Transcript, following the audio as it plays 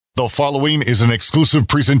The following is an exclusive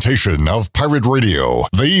presentation of Pirate Radio,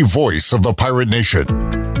 the voice of the Pirate Nation.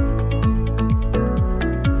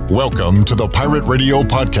 Welcome to the Pirate Radio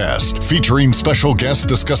Podcast, featuring special guests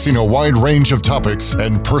discussing a wide range of topics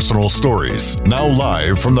and personal stories. Now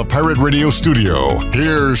live from the Pirate Radio studio,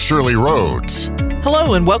 here's Shirley Rhodes.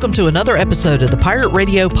 Hello and welcome to another episode of the Pirate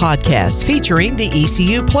Radio Podcast featuring the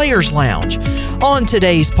ECU Players Lounge. On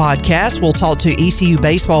today's podcast, we'll talk to ECU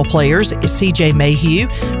baseball players CJ Mayhew,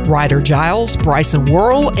 Ryder Giles, Bryson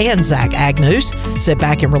Worrell, and Zach Agnos. Sit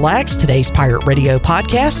back and relax. Today's Pirate Radio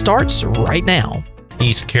Podcast starts right now.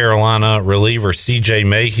 East Carolina reliever CJ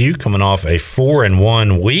Mayhew coming off a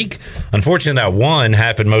 4-1 week. Unfortunately, that one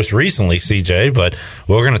happened most recently, CJ, but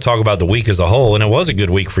we're going to talk about the week as a whole, and it was a good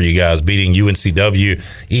week for you guys, beating UNCW,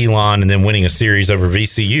 Elon, and then winning a series over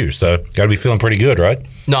VCU. So, got to be feeling pretty good, right?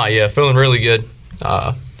 No, yeah, feeling really good.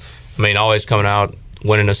 Always coming out,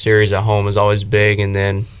 winning a series at home is always big, and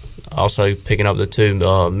then also picking up the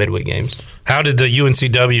two midweek games. How did the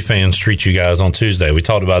UNCW fans treat you guys on Tuesday? We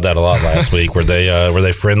talked about that a lot last week. Were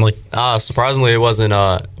they friendly? Surprisingly, it wasn't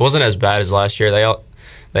as bad as last year.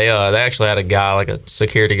 They actually had a guy, like a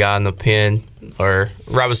security guy, in the pen or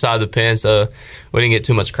right beside the pen, so we didn't get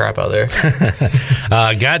too much crap out there.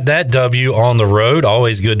 Got that W on the road.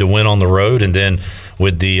 Always good to win on the road, and then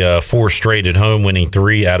with the 4 straight at home, winning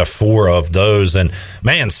 3 out of 4 of those. And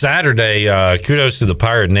man, Saturday, kudos to the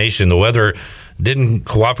Pirate Nation. The weather didn't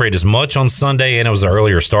cooperate as much on Sunday, and it was an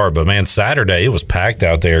earlier start. But man, Saturday it was packed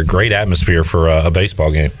out there. Great atmosphere for a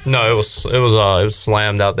baseball game. No, it was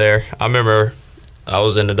slammed out there. I remember I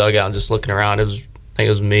was in the dugout and just looking around. I think it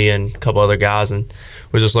was me and a couple other guys, and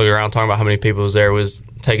we were just looking around talking about how many people was there. We was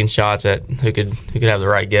taking shots at who could have the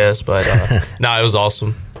right guess. But no, it was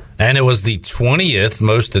awesome. And it was the 20th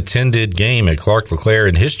most attended game at Clark LeClaire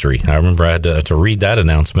in history. I remember I had to read that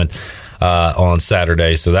announcement on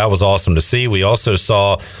Saturday, so that was awesome to see. We also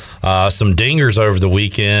saw some dingers over the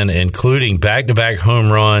weekend, including back-to-back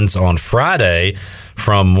home runs on Friday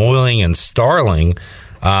from Moylan and Starling.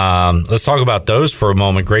 Let's talk about those for a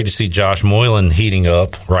moment. Great to see Josh Moylan heating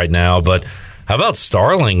up right now, but how about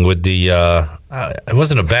Starling with the it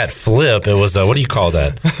wasn't a bat flip. It was what do you call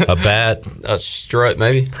that? A strut,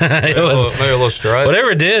 maybe. It was maybe a little strut.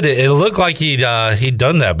 Whatever it did, it looked like he'd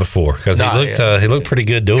done that before because he looked pretty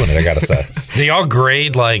good doing it. I gotta say. Do y'all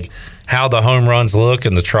grade like how the home runs look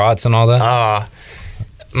and the trots and all that?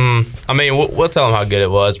 We'll tell him how good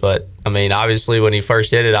it was, but obviously when he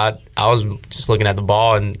first hit it, I was just looking at the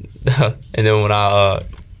ball, and and then when I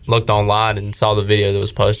looked online and saw the video that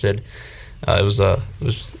was posted,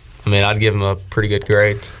 I'd give him a pretty good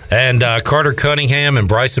grade. And Carter Cunningham and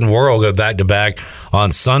Bryson Worrell go back-to-back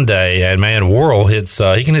on Sunday. And, man, Worrell he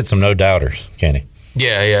can hit some no-doubters, can't he?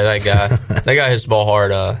 Yeah, that guy. That guy hits the ball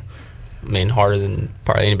hard. Harder than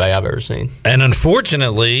probably anybody I've ever seen. And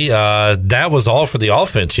unfortunately, that was all for the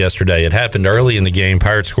offense yesterday. It happened early in the game.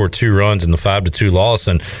 Pirates scored 2 runs in the 5-2 loss.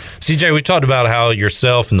 And, CJ, we talked about how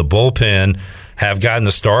yourself and the bullpen have gotten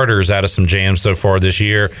the starters out of some jams so far this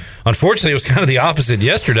year. Unfortunately, it was kind of the opposite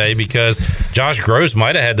yesterday because Josh Gross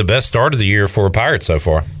might have had the best start of the year for a Pirate so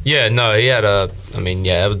far. Yeah, no, he had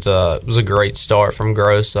it was a great start from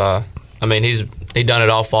Gross. He done it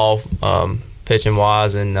all fall pitching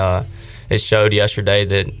wise, and it showed yesterday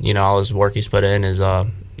that all his work he's put in is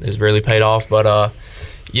really paid off. But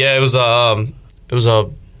we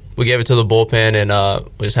gave it to the bullpen, and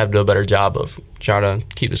we just have to do a better job of trying to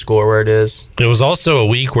keep the score where it is. It was also a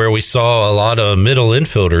week where we saw a lot of middle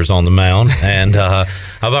infielders on the mound. And how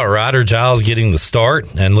about Ryder Giles getting the start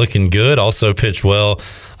and looking good? Also pitched well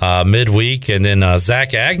midweek. And then Zach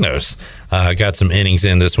Agnos got some innings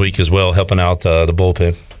in this week as well, helping out the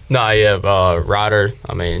bullpen. No, yeah, Ryder,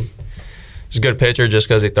 he's a good pitcher just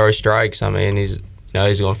because he throws strikes. He's going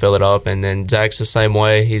to fill it up. And then Zach's the same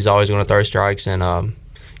way. He's always going to throw strikes, and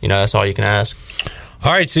that's all you can ask.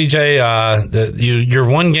 All right, CJ, you're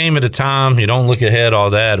one game at a time. You don't look ahead, all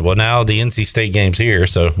that. Well, now the NC State game's here,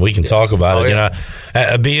 so we can talk about it.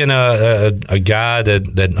 Yeah. Being a guy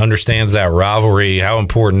that understands that rivalry, how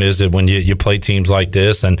important is it when you play teams like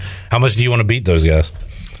this, and how much do you want to beat those guys?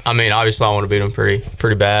 Obviously, I want to beat them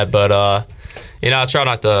pretty bad, but I try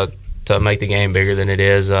not to make the game bigger than it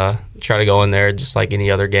is. Try to go in there just like any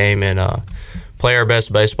other game and play our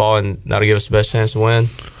best baseball, and that'll give us the best chance to win.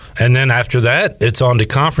 And then after that, it's on to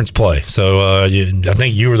conference play. So I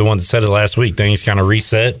think you were the one that said it last week. Things kind of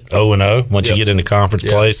reset 0-0 once you get into conference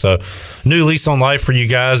play. So new lease on life for you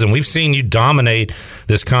guys. And we've seen you dominate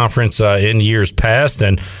this conference in years past.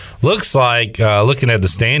 And looks like, looking at the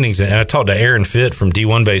standings, and I talked to Aaron Fitt from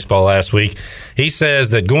D1 Baseball last week. He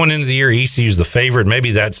says that going into the year, ECU's the favorite.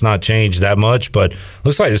 Maybe that's not changed that much, but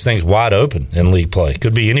looks like this thing's wide open in league play.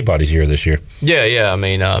 Could be anybody's year this year. Yeah. I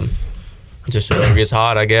mean, just whoever gets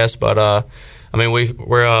hot, I guess. But I mean,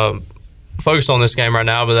 we're focused on this game right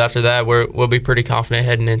now. But after that, we'll be pretty confident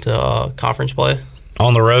heading into conference play.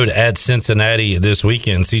 On the road at Cincinnati this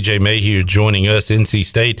weekend, CJ Mayhew joining us. NC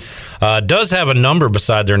State does have a number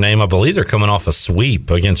beside their name. I believe they're coming off a sweep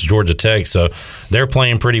against Georgia Tech, so they're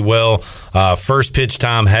playing pretty well. First pitch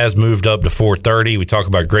time has moved up to 4:30. We talk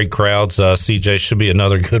about great crowds. CJ, should be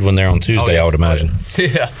another good one there on Tuesday, I would imagine.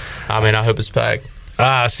 Yeah, I mean, I hope it's packed.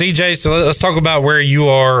 CJ, so let's talk about where you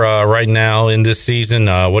are right now in this season.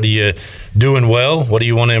 What are you doing well? What do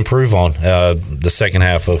you want to improve on the second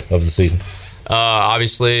half of the season?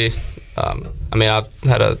 Obviously, I mean, I've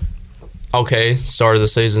had a okay start of the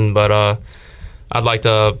season, but I'd like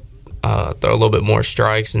to throw a little bit more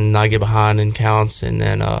strikes and not get behind in counts, and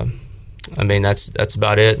then I mean that's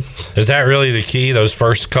about it. Is that really the key? Those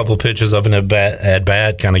first couple pitches of an at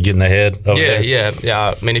bat, kind of getting ahead.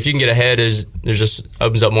 Yeah. I mean, if you can get ahead, there's just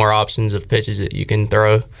opens up more options of pitches that you can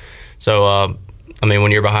throw. So. I mean,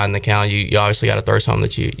 when you're behind the count, you obviously got to throw something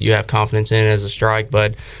that you have confidence in as a strike.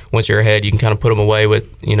 But once you're ahead, you can kind of put them away with,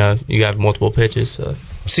 you have multiple pitches. So.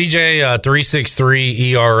 CJ, 3.63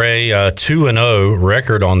 ERA, 2-0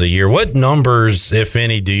 record on the year. What numbers, if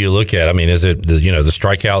any, do you look at? I mean, is it the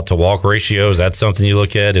strikeout to walk ratio? Is that something you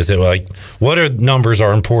look at? Is it what are numbers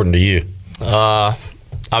are important to you? I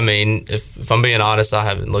mean, if I'm being honest, I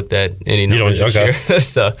haven't looked at any numbers this year.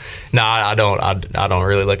 So, no, I don't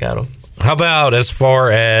really look at them. How about as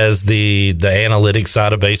far as the analytics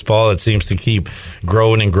side of baseball? It seems to keep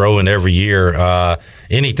growing and growing every year.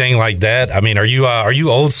 Anything like that? I mean, are you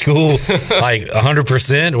old school, like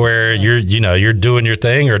 100%, where you're doing your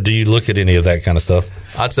thing, or do you look at any of that kind of stuff?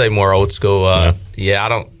 I'd say more old school. Yeah, I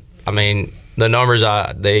don't. I mean, the numbers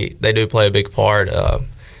they do play a big part.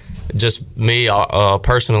 Just me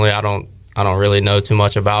personally, I don't really know too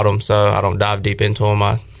much about them, so I don't dive deep into them.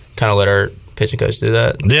 I kind of let our pitching coach do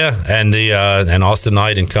that. Yeah, and and Austin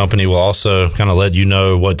Knight and company will also kind of let you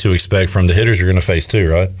know what to expect from the hitters you're going to face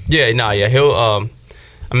too, right? Yeah, he'll.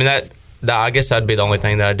 I mean that I guess that'd be the only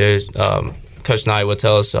thing that I do. Coach Knight would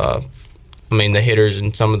tell us. I mean, the hitters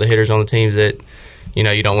and some of the hitters on the teams that you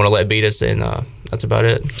don't want to let beat us, and that's about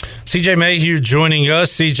it. CJ Mayhew joining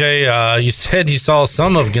us. CJ, you said you saw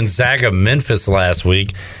some of Gonzaga Memphis last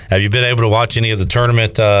week. Have you been able to watch any of the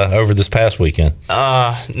tournament over this past weekend? No,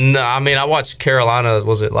 I mean, I watched Carolina.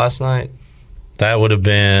 Was it last night? That would have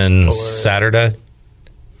been Saturday.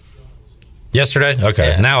 Yesterday? Okay.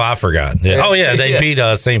 Yeah. Now I forgot. Yeah. Oh, yeah. They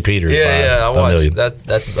beat St. Peter's. I watched.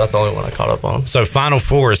 That's the only one I caught up on. So, Final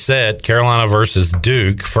Four is set. Carolina versus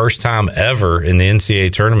Duke. First time ever in the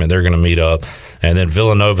NCAA tournament they're going to meet up. And then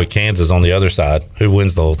Villanova, Kansas on the other side. Who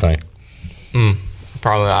wins the whole thing?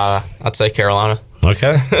 Probably, I'd say Carolina.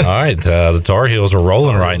 Okay. All right. The Tar Heels are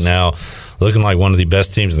rolling right now. Looking like one of the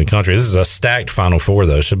best teams in the country. This is a stacked Final Four,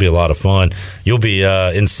 though. Should be a lot of fun. You'll be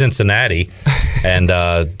in Cincinnati, and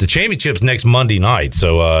the championship's next Monday night,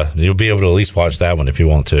 so you'll be able to at least watch that one if you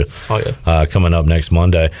want to. Oh, yeah. Coming up next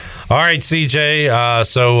Monday. All right, CJ.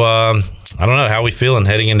 So I don't know. How are we feeling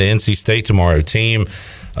heading into NC State tomorrow? Team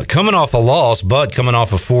coming off a loss, but coming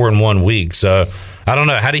off a 4-1 week. So I don't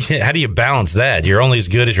know. How do you balance that? You're only as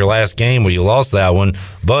good as your last game where you lost that one,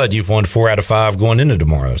 but you've won 4 out of 5 going into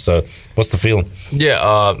tomorrow. So what's the feeling? Yeah,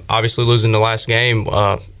 obviously losing the last game,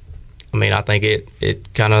 I mean, I think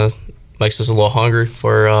it kind of makes us a little hungry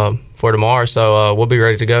for tomorrow. So we'll be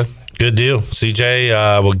ready to go. Good deal.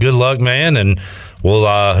 CJ, well, good luck, man. And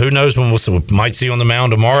well, who knows when we might see you on the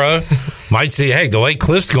mound tomorrow. Might see, the way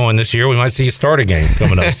Cliff's going this year, we might see you start a game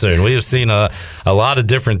coming up soon. We have seen a lot of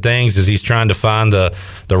different things as he's trying to find the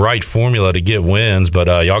right formula to get wins.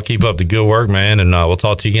 But y'all keep up the good work, man, and we'll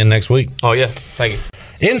talk to you again next week. Oh, yeah. Thank you.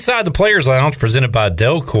 Inside the Players Lounge, presented by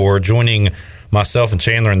Delcor, joining myself and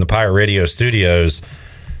Chandler in the Pirate Radio studios.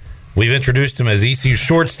 We've introduced him as ECU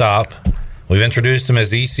shortstop. We've introduced him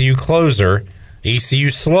as ECU closer, ECU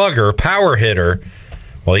slugger, power hitter.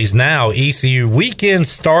 Well, he's now ECU weekend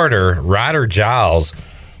starter, Ryder Giles,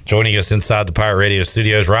 joining us inside the Pirate Radio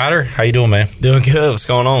studios. Ryder, how you doing, man? Doing good. What's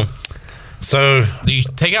going on? So, do you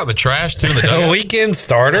take out the trash too in the dugout? Weekend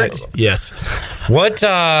starter? Yes. What?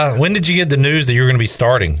 When did you get the news that you were going to be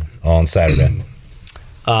starting on Saturday?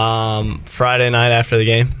 Friday night after the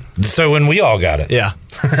game. So when we all got it. Yeah.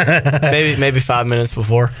 maybe 5 minutes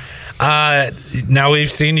before. Now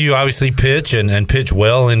we've seen you obviously pitch and pitch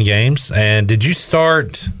well in games. And did you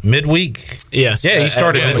start midweek? Yes. Yeah, you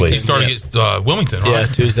started midweek. You started against Wilmington, right? Yeah,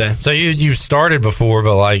 Tuesday. So you started before,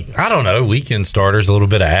 but like, I don't know, weekend starters, a little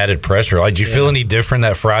bit of added pressure. Like, did you feel any different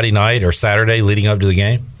that Friday night or Saturday leading up to the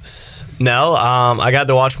game? No, I got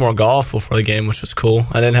to watch more golf before the game, which was cool.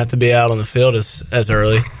 I didn't have to be out on the field as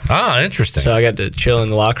early. Ah, interesting. So I got to chill in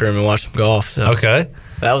the locker room and watch some golf. So Okay.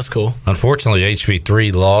 that was cool. Unfortunately,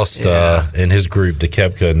 HV3 lost in his group to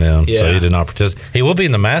Koepka and them, so he did not participate. He will be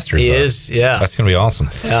in the Masters, He though. is, yeah. That's going to be awesome.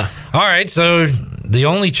 Yeah. All right, so the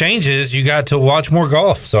only change is you got to watch more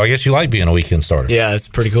golf, so I guess you like being a weekend starter. Yeah, it's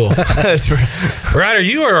pretty cool. Ryder,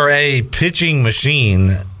 you are a pitching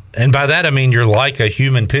machine, and by that I mean you're like a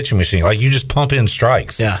human pitching machine. Like, you just pump in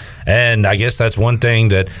strikes. Yeah. And I guess that's one thing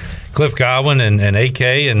that Cliff Godwin and AK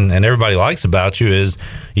and everybody likes about you is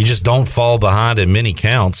you just don't fall behind in many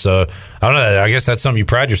counts. So, I don't know, I guess that's something you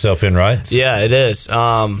pride yourself in, right? Yeah, it is.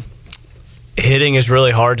 Hitting is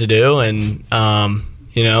really hard to do, and,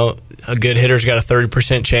 a good hitter's got a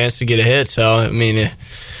 30% chance to get a hit. So, I mean,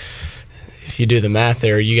 if you do the math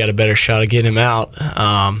there, you got a better shot of getting him out.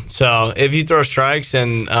 So if you throw strikes,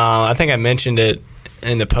 and I think I mentioned it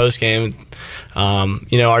in the post game,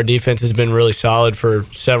 our defense has been really solid for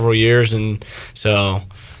several years, and so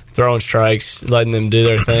throwing strikes, letting them do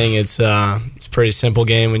their thing, it's a pretty simple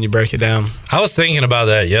game when you break it down. I was thinking about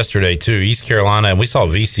that yesterday too. East Carolina, and we saw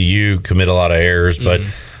VCU commit a lot of errors, but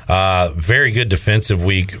very good defensive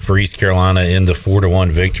week for East Carolina in the 4-1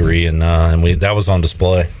 victory, and that was on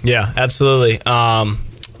display. Yeah, absolutely.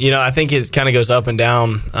 I think it kind of goes up and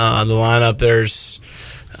down the lineup. There's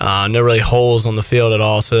no really holes on the field at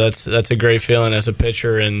all, so that's a great feeling as a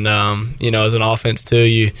pitcher, and as an offense too.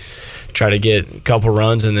 You try to get a couple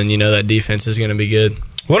runs, and then that defense is going to be good.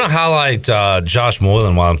 I want to highlight Josh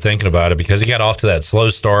Moylan while I'm thinking about it, because he got off to that slow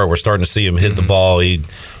start. We're starting to see him hit the ball. He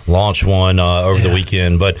launched one over the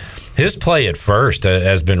weekend, but his play at first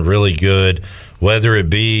has been really good, whether it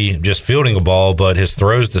be just fielding a ball, but his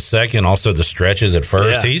throws to second, also the stretches at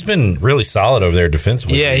first. He's been really solid over there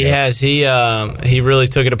defensively. Yeah, he has. He really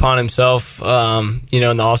took it upon himself, in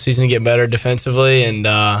the offseason to get better defensively, and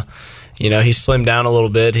he slimmed down a little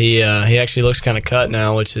bit. He actually looks kind of cut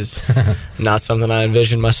now, which is not something I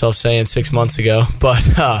envisioned myself saying 6 months ago.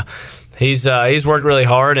 But he's worked really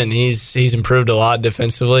hard, and he's improved a lot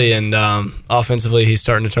defensively, and offensively he's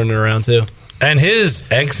starting to turn it around too. And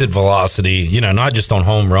his exit velocity, not just on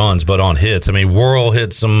home runs, but on hits. I mean, Worrell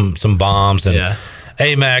hit some bombs, and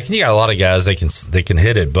AMAC, and you got a lot of guys they can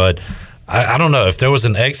hit it, but I don't know if there was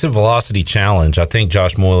an exit velocity challenge. I think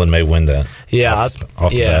Josh Moylan may win that. Yeah,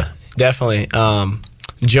 off the bat. Definitely.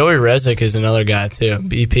 Joey Rezick is another guy too.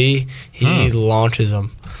 BP, he launches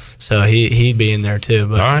them, so he'd be in there too.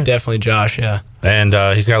 But definitely Josh, yeah. And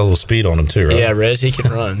he's got a little speed on him too, right? Yeah, Rez, he can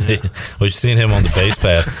run. Yeah. We've seen him on the base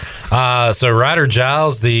pass. So Ryder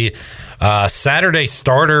Giles, the Saturday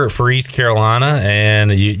starter for East Carolina, and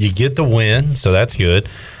you get the win, so that's good.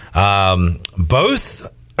 Both.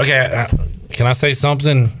 Okay, can I say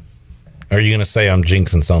something? Or are you going to say I'm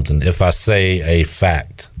jinxing something if I say a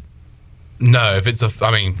fact? No, if it's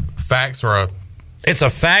facts or a... It's a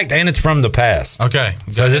fact, and it's from the past. Okay.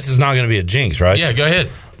 So this is not going to be a jinx, right? Yeah, go ahead.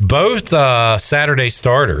 Both Saturday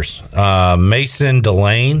starters, Mason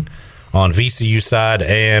Delane on VCU side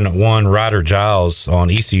and one Ryder Giles on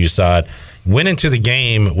ECU side, went into the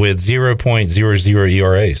game with 0.00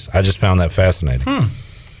 ERAs. I just found that fascinating.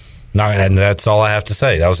 And that's all I have to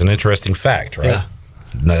say. That was an interesting fact, right? Yeah.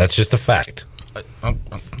 No, that's just a fact.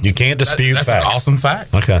 You can't dispute that's facts. An awesome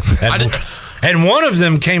fact. Okay. And one of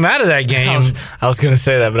them came out of that game. I was going to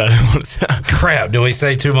say that, but I didn't want to say it. Crap, do we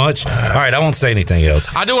say too much? All right, I won't say anything else.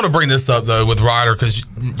 I do want to bring this up, though, with Ryder, because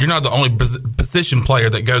you're not the only position player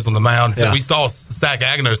that goes on the mound. So we saw Zach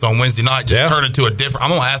Agnos on Wednesday night just turn into a different...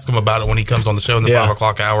 I'm going to ask him about it when he comes on the show in the 5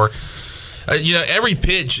 o'clock hour. Every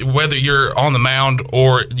pitch, whether you're on the mound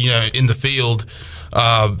or, in the field...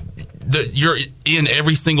 you're in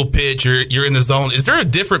every single pitch. You're in the zone. Is there a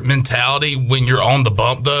different mentality when you're on the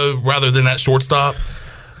bump, though, rather than that shortstop?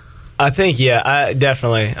 I think,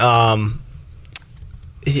 definitely.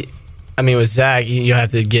 With Zach, you have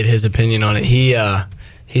to get his opinion on it.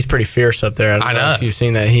 He's pretty fierce up there. I don't know if you've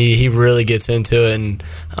seen that. He really gets into it, and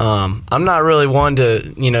I'm not really one to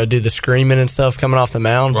do the screaming and stuff coming off the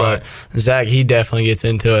mound, but Zach, he definitely gets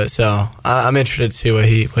into it. So I'm interested to see what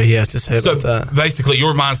he has to say about that. Basically,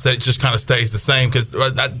 your mindset just kind of stays the same, because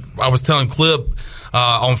I was telling Clip,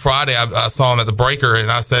 on Friday, I saw him at the breaker,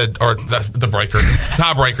 and I said, or the breaker,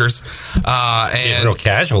 tiebreakers. And real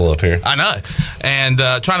casual up here. I know. And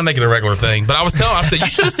trying to make it a regular thing. But I said, you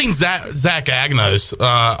should have seen Zach Agnos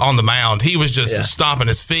on the mound. He was just stomping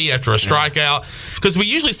his feet after a strikeout. Because we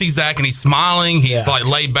usually see Zach, and he's smiling. He's like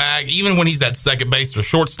laid back. Even when he's at second base or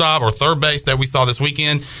shortstop or third base that we saw this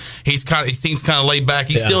weekend, he seems kind of laid back.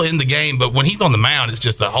 He's still in the game, but when he's on the mound, it's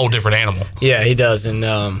just a whole different animal. Yeah, he does. And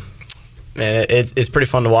man, it's pretty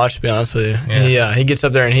fun to watch, to be honest with you. Yeah. He gets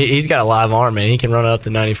up there, and he's got a live arm, man. He can run up to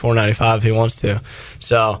 94, 95 if he wants to.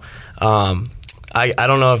 So I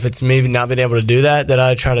don't know if it's maybe not being able to do that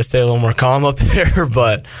I try to stay a little more calm up there.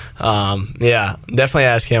 But, definitely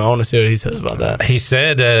ask him. I want to see what he says about that. He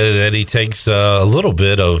said that he takes a little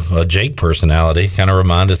bit of a Jake personality. Kind of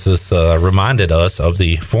reminded us of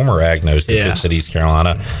the former Agnos that pitched at East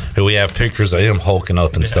Carolina, who we have pictures of him hulking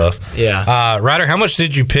up and stuff. Yeah. Ryder, how much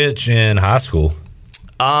did you pitch in high school?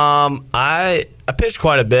 I pitched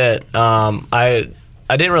quite a bit. I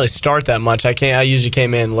didn't really start that much. I usually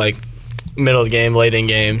came in like middle of the game, late in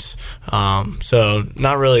games. So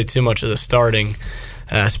not really too much of the starting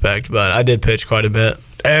aspect, but I did pitch quite a bit.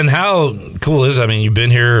 And how cool is it? I mean, you've been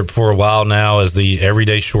here for a while now as the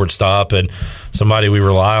everyday shortstop and somebody we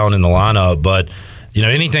rely on in the lineup, but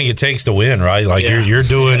anything it takes to win, right? Like you're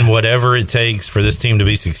doing whatever it takes for this team to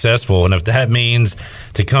be successful. And if that means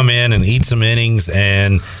to come in and eat some innings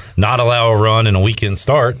and not allow a run in a weekend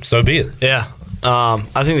start, so be it. Yeah.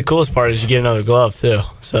 I think the coolest part is you get another glove too.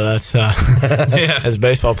 So that's as a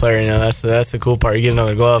baseball player, that's the cool part. You get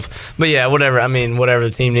another glove. But yeah, whatever the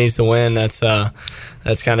team needs to win. That's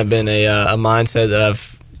kind of been a mindset that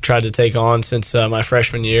I've tried to take on since my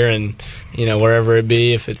freshman year, and wherever it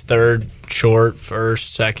be, if it's third, short,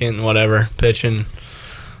 first, second, whatever, pitching.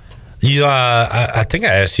 You, I think I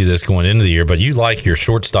asked you this going into the year, but you like your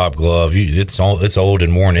shortstop glove. It's old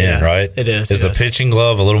and worn in, right? It is. Is the pitching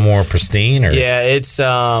glove a little more pristine? Or? Yeah, it's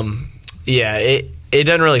it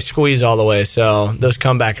doesn't really squeeze all the way. So those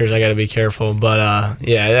comebackers, I got to be careful. But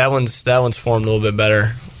that one's formed a little bit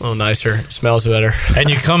better, a little nicer, smells better. And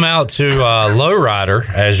you come out to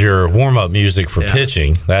Lowrider as your warm up music for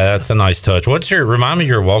pitching. That's a nice touch. Remind me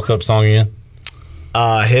your walk up song again?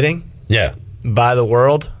 Hitting. Yeah. By the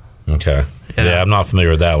World. Okay. Yeah, I'm not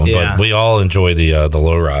familiar with that one, but we all enjoy the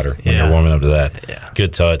Lowrider when you're warming up to that. Yeah.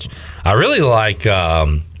 Good touch. I really like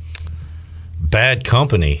Bad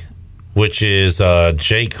Company, which is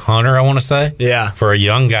Jake Hunter, I want to say. Yeah. For a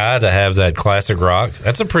young guy to have that classic rock,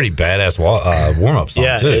 that's a pretty badass warm-up song,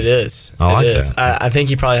 too. Yeah, it is. I like that. I think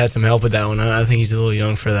he probably had some help with that one. I think he's a little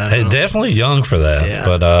young for that. Definitely young for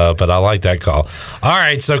that, but I like that call. All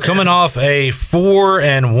right, so coming off a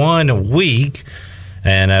 4-1 week,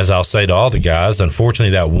 and as I'll say to all the guys,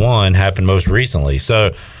 unfortunately that one happened most recently.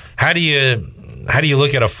 So how do you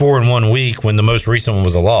look at a 4-1 week when the most recent one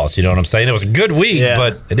was a loss? You know what I'm saying? It was a good week,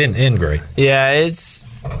 but it didn't end great. Yeah,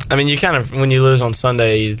 you kind of, when you lose on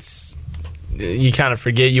Sunday, you kind of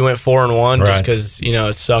forget you went 4-1 just because,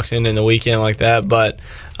 it sucks ending the weekend like that. But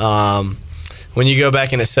when you go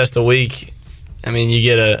back and assess the week, you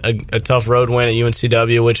get a tough road win at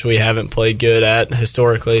UNCW, which we haven't played good at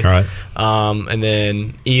historically. Right. And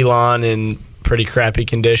then Elon in pretty crappy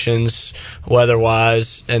conditions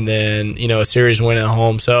weather-wise, and then, a series win at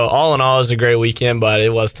home. So all in all, it was a great weekend, but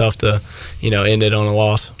it was tough to, end it on a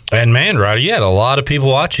loss. And man, Ryder, you had a lot of people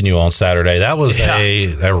watching you on Saturday. That was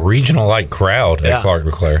a regional-like crowd at Clark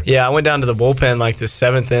LeClair. Yeah, I went down to the bullpen the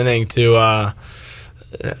seventh inning to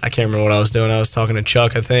I can't remember what I was doing. I was talking to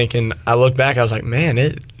Chuck, I think, and I looked back. I was like, man,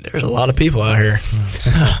 there's a lot of people out here.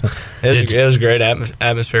 It was a great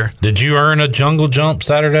atmosphere. Did you earn a jungle jump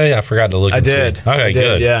Saturday? I forgot to look. I did. Okay,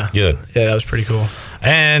 good. Yeah, good. Yeah, that was pretty cool.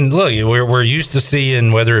 And look, we're used to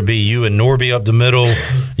seeing whether it be you and Norby up the middle,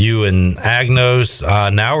 you and Agnos.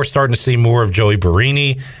 Now we're starting to see more of Joey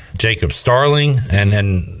Barini, Jacob Starling,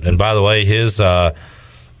 and by the way, his.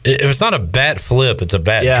 If it's not a bat flip, it's a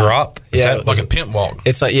bat drop. Is that like a pimp walk?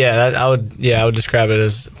 It's like I would describe it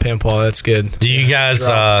as pimp walk. That's good. Do you guys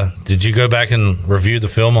did you go back and review the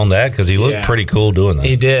film on that, because he looked pretty cool doing that?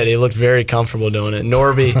 He did. He looked very comfortable doing it.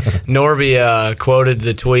 Norby quoted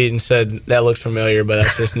the tweet and said that looks familiar, but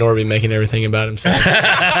that's just Norby making everything about himself.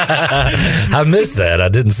 I missed that. I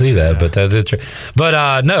didn't see that, but that's interesting.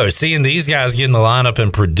 But no, seeing these guys get in the lineup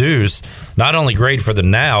and produce, not only great for the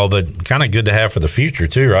now, but kind of good to have for the future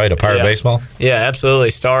too. Right, a Pirate baseball. Yeah, absolutely.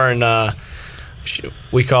 Star and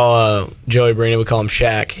we call Joey Barini, we call him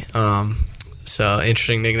Shaq. So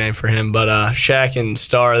interesting nickname for him. But Shaq and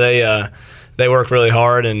Star, they they work really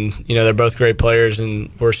hard, and they're both great players,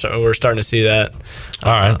 and we're starting to see that.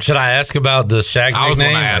 All right. Should I ask about the Shaq nickname? I was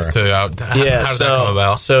going to ask too. How did that come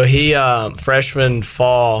about? So he freshman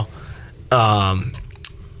fall,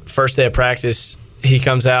 first day of practice, he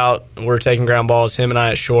comes out. We're taking ground balls, him and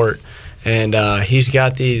I at short, and he's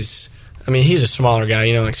got these. I mean, he's a smaller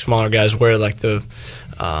guy. Like smaller guys wear like the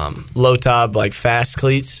low top, like fast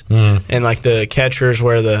cleats, and like the catchers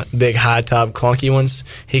wear the big high top clunky ones.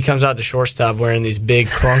 He comes out to shortstop wearing these big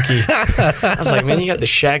clunky. I was like, man, you got the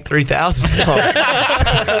Shaq 3000 on.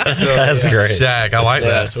 That's great. Shaq, I like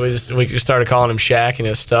that. So we just started calling him Shaq, and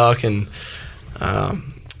it stuck, and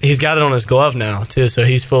he's got it on his glove now too, so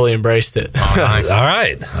he's fully embraced it. Oh, nice. All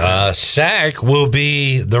right, Shaq will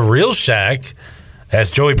be the real Shaq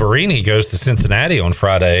as Joey Barini goes to Cincinnati on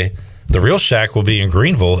Friday. The real Shaq will be in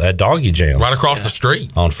Greenville at Doggy Jams. Right across the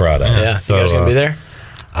street. On Friday. Yeah. So, you guys going to be there?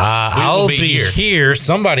 I'll be here.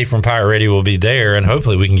 Somebody from Pirate Radio will be there, and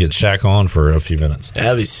hopefully we can get Shaq on for a few minutes. Yeah,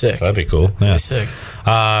 that'd be sick. So that'd be cool. Yeah. That'd be sick.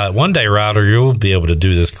 One day, Ryder, you'll be able to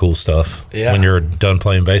do this cool stuff when you're done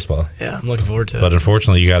playing baseball. Yeah, I'm looking forward to it. But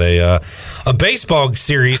unfortunately, you got a baseball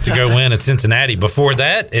series to go win at Cincinnati. Before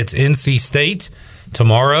that, it's NC State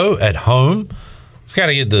tomorrow at home. It's got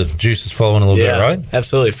to get the juices flowing a little bit, right?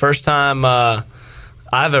 Absolutely. First time I've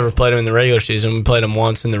ever played them in the regular season. We played them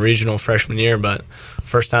once in the regional freshman year, but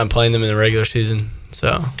first time playing them in the regular season.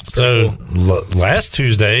 So cool. Last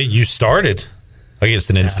Tuesday, you started against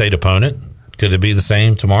an in-state opponent. Could it be the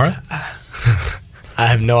same tomorrow? I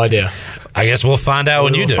have no idea. I guess we'll find out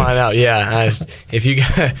when you do. Find out, yeah. If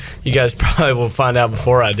you guys probably will find out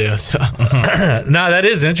before I do. So. No, that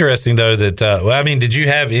is interesting though. That did you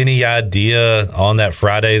have any idea on that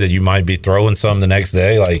Friday that you might be throwing some the next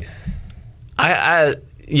day? Like, I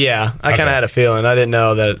kind of had a feeling. I didn't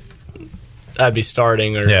know that I'd be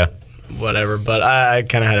starting or whatever, but I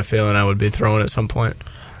kind of had a feeling I would be throwing at some point.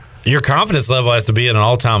 Your confidence level has to be at an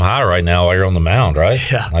all-time high right now while you're on the mound, right?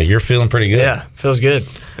 Yeah. Like you're feeling pretty good. Yeah, feels good.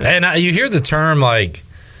 And you hear the term like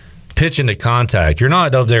pitching to contact. You're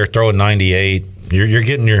not up there throwing 98. You're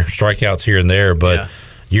getting your strikeouts here and there, but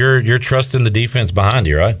you're trusting the defense behind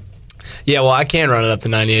you, right? Yeah, well, I can run it up to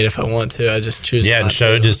 98 if I want to. I just choose not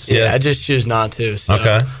to. I just choose not to. So,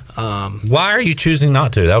 okay. Why are you choosing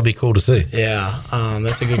not to? That would be cool to see. Yeah,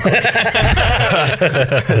 that's a good question.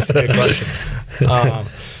 That's a good question.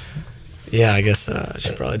 Yeah, I guess I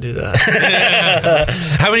should probably do that.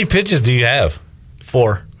 How many pitches do you have?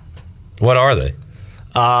 4. What are they?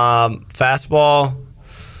 Fastball,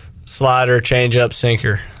 slider, changeup,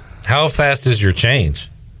 sinker. How fast is your change?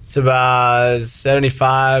 It's about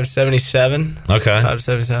 75, 77. Okay. 75 to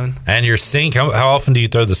 77. And your sink, how often do you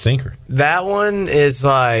throw the sinker? That one is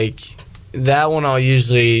I'll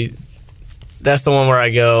usually, that's the one where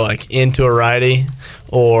I go like into a righty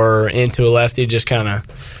or into a lefty, just kind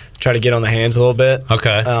of try to get on the hands a little bit.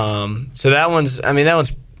 Okay. So that one's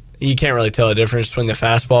you can't really tell the difference between the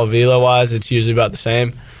fastball velo-wise. It's usually about the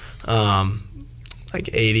same.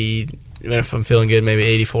 Like 80, even if I'm feeling good, maybe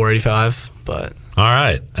 84, 85. But all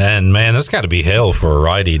right. And, man, that's got to be hell for a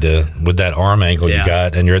righty with that arm angle you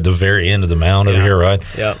got, and you're at the very end of the mound over here, right?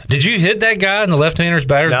 Yep. Did you hit that guy in the left-hander's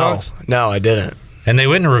batter's box? No, I didn't. And they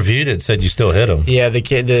went and reviewed it, said you still hit him. Yeah,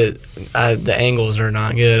 the angles are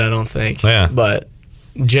not good, I don't think. Yeah. But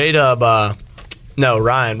J-Dub,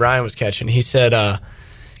 Ryan was catching. He said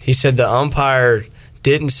the umpire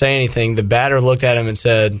didn't say anything. The batter looked at him and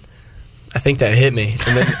said, I think that hit me.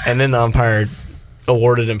 And then the umpire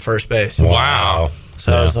awarded him first base. Wow.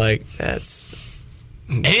 So I was like, that's...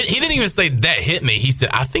 He didn't even say that hit me. He said,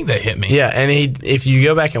 I think that hit me. Yeah, and if you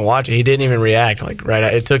go back and watch it, he didn't even react.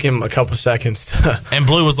 It took him a couple seconds to... And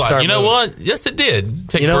Blue was like, you know what? Yes, it did.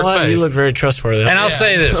 Take first base. You look very trustworthy. And I'll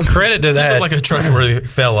say this, credit to that... You look like a trustworthy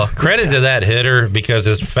fella. Credit to that hitter, because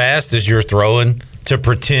as fast as you're throwing... To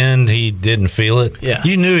pretend he didn't feel it,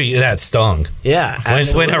 you knew that stung. Yeah,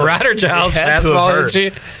 when a Ryder Giles fastball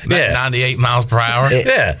hit you, 98 miles per hour.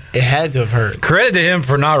 It had to have hurt. Credit to him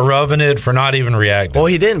for not rubbing it, for not even reacting. Well,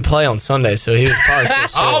 he didn't play on Sunday, so he was probably still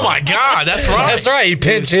sore. Oh my God, that's right. That's right. He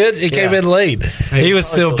pinch hit. He came in late. He was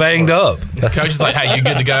still banged up. Coach is like, "Hey, you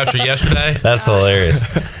good to go after yesterday?" That's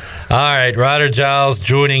hilarious. All right, Ryder Giles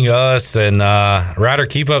joining us. And Ryder,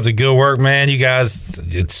 keep up the good work, man. You guys,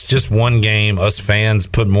 it's just one game. Us fans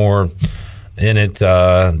put more in it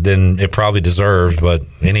than it probably deserves. But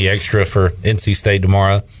any extra for NC State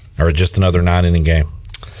tomorrow, or just another 9-inning game?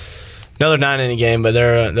 Another 9-inning game, but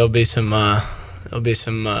there'll be some there'll be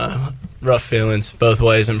some rough feelings both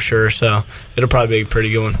ways, I'm sure. So it'll probably be a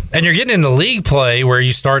pretty good one. And you're getting into league play where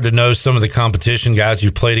you start to know some of the competition guys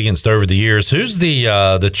you've played against over the years. Who's the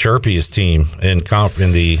chirpiest team in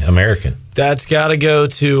the American? That's got to go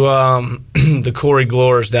to the Corey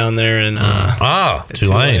Glores down there in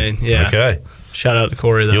Tulane. Yeah. Okay. Shout out to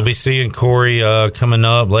Corey, though. You'll be seeing Corey coming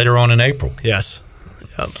up later on in April. Yes.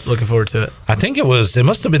 Yep. Looking forward to it. I think it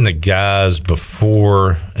must have been the guys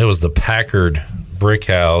before it was the Packard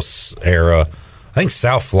Brickhouse era. I think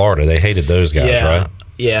South Florida, they hated those guys, right?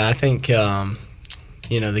 Yeah, I think,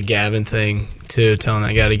 the Gavin thing, too, telling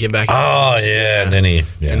that guy to get back in. Oh, yeah. And then he,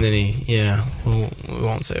 we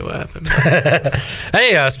won't say what happened.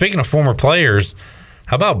 Hey, speaking of former players,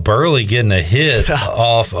 how about Burley getting a hit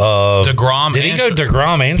off of DeGrom? Did he go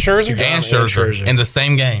DeGrom and Scherzer? And Scherzer in the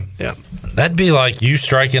same game. Yep. That'd be like you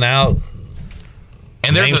striking out.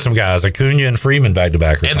 And there's some guys, Acuna and Freeman back to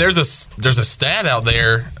back. And there's a stat out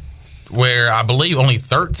there where I believe only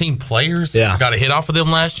 13 players got a hit off of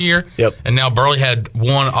them last year. Yep. And now Burley had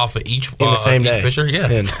one off of each in the same day. pitcher. Yeah,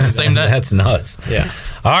 in the same day. That's nuts. Yeah.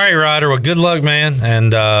 All right, Ryder. Well, good luck, man.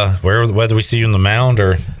 And whether we see you in the mound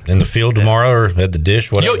or in the field tomorrow or at the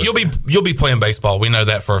dish, whatever. You'll be playing baseball. We know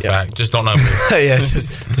that for a fact. Just don't know where.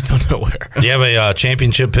 just don't know where. Do you have a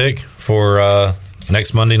championship pick for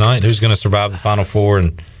next Monday night? Who's going to survive the Final Four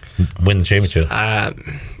and win the championship?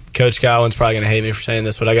 Coach Godwin's probably going to hate me for saying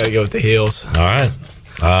this, but I got to go with the Heels. All right.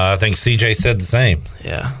 I think CJ said the same.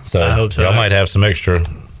 Yeah. So I hope so. Y'all might have some extra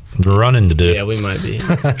running to do. Yeah, we might be in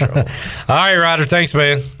some trouble. All right, Ryder. Thanks,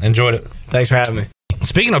 man. Enjoyed it. Thanks for having me.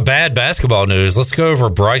 Speaking of bad basketball news, let's go over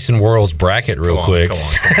Bryson Worrell's bracket real quick. Come on.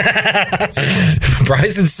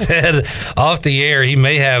 Bryson said off the air he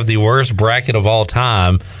may have the worst bracket of all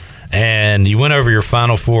time. And you went over your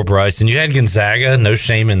Final Four, Bryson. You had Gonzaga. No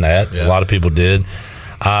shame in that. Yeah. A lot of people did.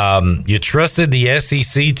 You trusted the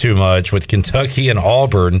SEC too much with Kentucky and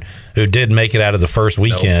Auburn, who did make it out of the first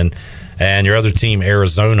weekend. Nope. And your other team,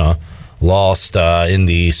 Arizona, lost in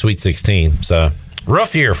the Sweet 16. So,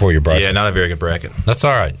 rough year for you, Bryson. Yeah, not a very good bracket. That's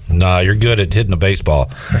all right. No, you're good at hitting a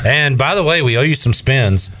baseball. And, by the way, we owe you some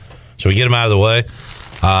spins. Should we get them out of the way?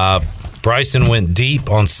 Bryson went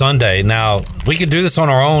deep on Sunday. Now, we could do this on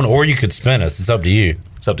our own, or you could spin us. It's up to you.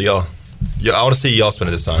 It's up to y'all. Yeah, I want to see y'all spin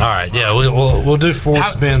it this time. All right. Yeah, we'll do 4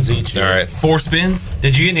 spins each. All right. 4 spins?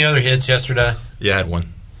 Did you get any other hits yesterday? Yeah, I had one.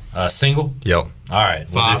 Single? Yep. All right.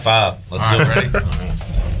 We'll do 5. Let's do it. Ready? All right.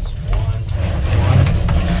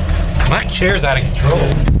 My chair's out of control.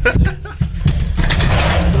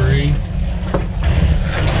 3, 4.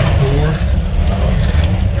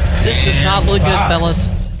 This does not look good, fellas.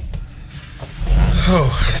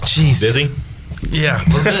 Oh, jeez. Dizzy? Yeah. A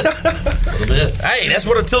little bit. Hey, that's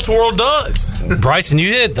what a tilt-a-whirl does. Bryson,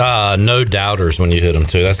 you hit no doubters when you hit them,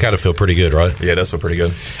 too. That's got to feel pretty good, right? Yeah, that's pretty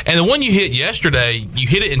good. And the one you hit yesterday, you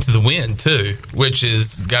hit it into the wind, too, which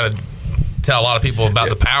is got to tell a lot of people about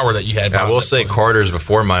the power that you had. I will say Carter's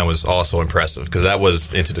before mine was also impressive because that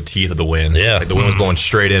was into the teeth of the wind. Yeah. Like the wind was blowing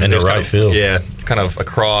straight in. In the right field. Yeah, kind of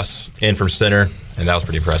across, in from center, and that was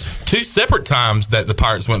pretty impressive. 2 separate times that the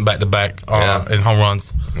Pirates went back-to-back in home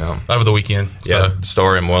runs over the weekend. Yeah,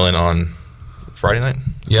 Story and Moylan on Friday night.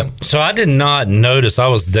 Yep. So I did not notice. I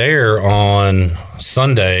was there on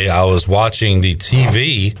Sunday. I was watching the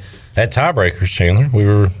TV at Tiebreakers, Chandler. We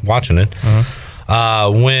were watching it.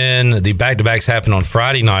 When the back-to-backs happened on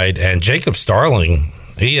Friday night, and Jacob Starling,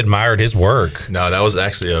 he admired his work. No, that was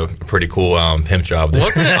actually a pretty cool pimp job.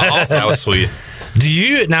 Wasn't it awesome? That was sweet. Do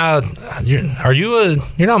you now? You're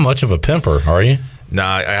not much of a pimper, are you? No,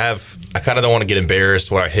 I kind of don't want to get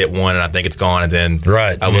embarrassed when I hit one and I think it's gone, and then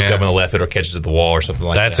I look up in the left field or catches at the wall or something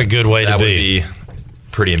like that. That's a good way to be. That would be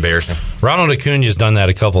pretty embarrassing. Ronald Acuna's done that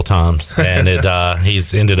a couple times, and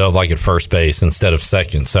he's ended up like at first base instead of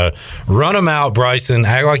second. So run him out, Bryson.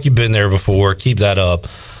 Act like you've been there before. Keep that up.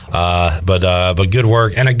 But good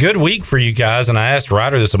work and a good week for you guys. And I asked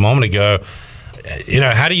Ryder this a moment ago.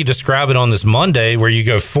 How do you describe it on this Monday where you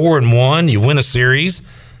go 4-1, you win a series,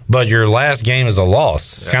 but your last game is a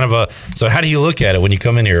loss? It's kind of so how do you look at it when you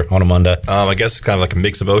come in here on a Monday? I guess it's kind of like a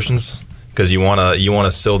mixed emotions because you want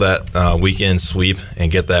to seal that weekend sweep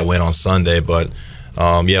and get that win on Sunday. But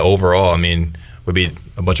overall, I mean, we beat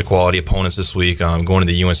a bunch of quality opponents this week. Going to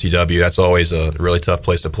the UNCW, that's always a really tough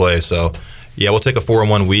place to play. So. Yeah, we'll take a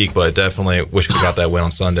 4-1 week, but definitely wish we got that win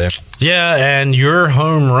on Sunday. Yeah, and your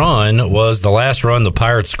home run was the last run the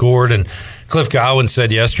Pirates scored, and Cliff Godwin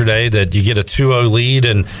said yesterday that you get a 2-0 lead,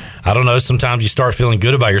 and I don't know, sometimes you start feeling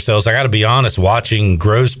good about yourselves. I got to be honest, watching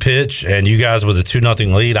Groves pitch and you guys with a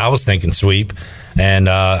 2-0 lead, I was thinking sweep. And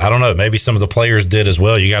I don't know, maybe some of the players did as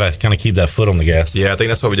well. You got to kind of keep that foot on the gas. Yeah, I think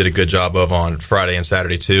that's what we did a good job of on Friday and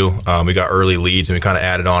Saturday, too. We got early leads, and we kind of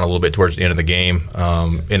added on a little bit towards the end of the game,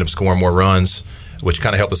 ended up scoring more runs, which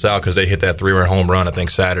kind of helped us out because they hit that 3-run home run, I think,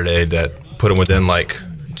 Saturday that put them within like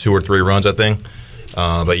 2 or 3 runs, I think.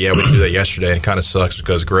 But yeah, we did that yesterday, and it kind of sucks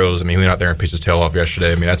because Groves, I mean, he went out there and pitched his tail off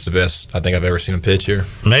yesterday. I mean, that's the best I think I've ever seen him pitch here.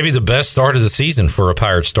 Maybe the best start of the season for a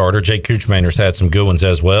Pirate starter. Jake Kuchmaner's had some good ones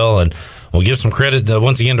as well, and we'll give some credit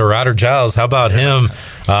once again to Ryder Giles. How about him,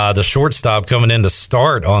 the shortstop, coming in to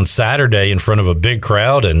start on Saturday in front of a big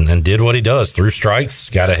crowd and did what he does, threw strikes,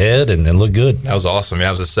 got ahead, and looked good. That was awesome. Yeah,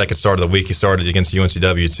 that was the second start of the week. He started against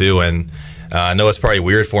UNCW too, and I know it's probably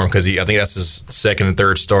weird for him because I think that's his second and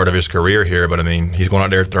third start of his career here, but I mean, he's going out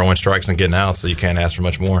there throwing strikes and getting out, so you can't ask for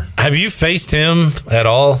much more. Have you faced him at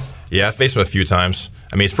all? Yeah, I faced him a few times.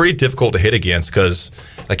 I mean, it's pretty difficult to hit against because,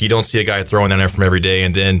 like, you don't see a guy throwing down there from every day,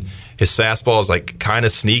 and then his fastball is, like, kind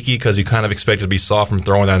of sneaky because you kind of expect it to be soft from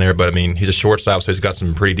throwing down there, but, I mean, he's a shortstop, so he's got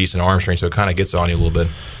some pretty decent arm strength, so it kind of gets on you a little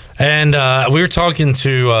bit. And we were talking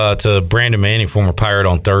to Brandon Manning, former Pirate,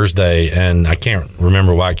 on Thursday, and I can't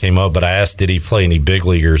remember why it came up, but I asked, did he play any big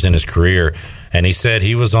leaguers in his career? And he said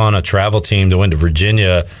he was on a travel team that went to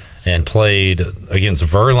Virginia and played against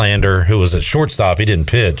Verlander, who was at shortstop. He didn't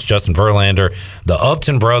pitch. Justin Verlander, the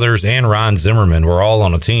Upton brothers, and Ryan Zimmerman were all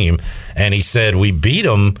on a team. And he said, we beat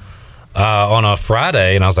them on a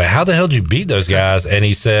Friday. And I was like, how the hell did you beat those guys? And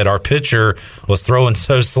he said, our pitcher was throwing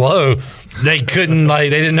so slow they couldn't, they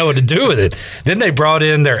didn't know what to do with it. Then they brought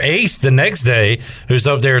in their ace the next day, who's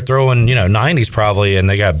up there throwing 90s probably, and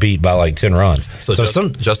they got beat by like 10 runs. So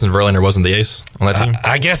Justin Verlander wasn't the ace on that team?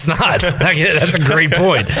 I guess not. That's a great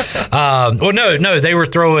point. No, they were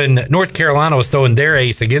throwing, North Carolina was throwing their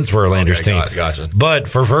ace against Verlander's team. Gotcha. But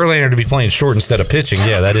for Verlander to be playing short instead of pitching,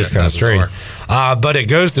 yeah, that is kind of strange. But it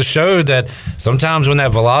goes to show that sometimes when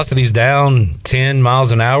that velocity's down 10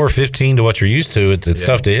 miles an hour, 15 to what you're used to, it's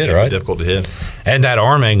tough to hit, right? Difficult to hit. And that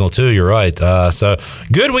arm angle, too, you're right. So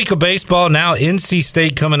good week of baseball. Now NC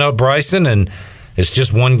State coming up, Bryson, and it's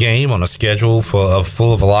just one game on a schedule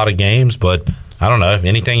full of a lot of games. But I don't know,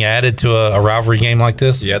 anything added to a rivalry game like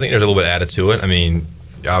this? Yeah, I think there's a little bit added to it. I mean,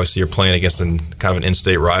 obviously you're playing against kind of an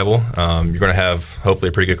in-state rival. You're going to have hopefully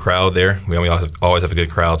a pretty good crowd there. We always have a good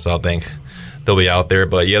crowd, so I think they'll be out there.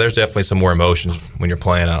 But yeah, there's definitely some more emotions when you're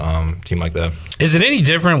playing a team like that. Is it any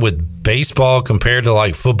different with baseball compared to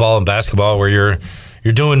like football and basketball, where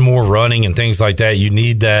you're doing more running and things like that? You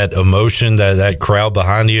need that emotion, that crowd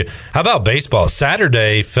behind you. How about baseball?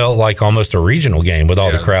 Saturday felt like almost a regional game with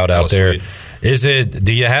all the crowd out there. Sweet.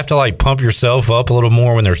 Do you have to like pump yourself up a little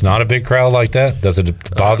more when there's not a big crowd like that? Does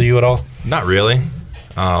it bother you at all? Not really.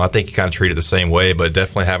 I think you kind of treat it the same way, but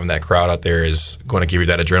definitely having that crowd out there is going to give you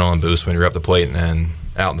that adrenaline boost when you're up the plate and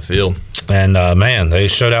out in the field. And, man, they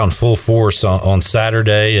showed out in full force on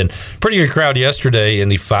Saturday, and pretty good crowd yesterday in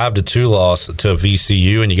the 5-2 loss to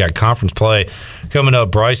VCU, and you got conference play coming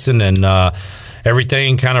up, Bryson, and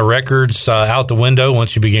everything kind of records out the window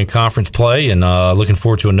once you begin conference play, and looking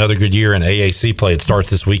forward to another good year in AAC play. It starts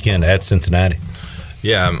this weekend at Cincinnati.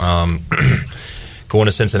 Yeah, going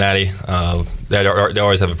to Cincinnati, they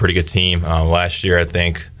always have a pretty good team. Last year, I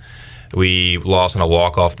think we lost on a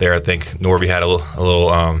walk-off there. I think Norby had a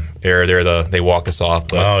little error there. They walked us off.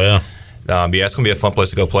 But, yeah, it's going to be a fun place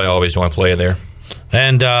to go play. I always enjoy playing there.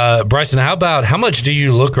 And, Bryson, how much do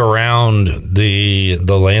you look around the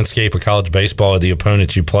landscape of college baseball at the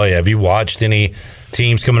opponents you play? Have you watched any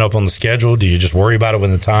teams coming up on the schedule? Do you just worry about it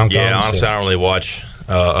when the time comes? Yeah, honestly, I don't really watch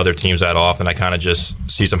other teams that often. I kind of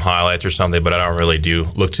just see some highlights or something, but I don't really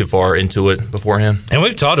look too far into it beforehand. And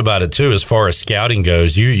we've talked about it too as far as scouting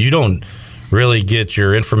goes. You don't really get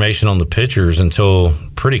your information on the pitchers until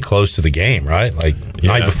pretty close to the game, right? Like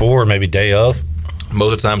night before, maybe day of.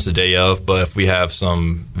 Most of the time it's the day of, but if we have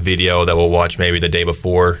some video that we'll watch maybe the day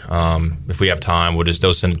before, if we have time,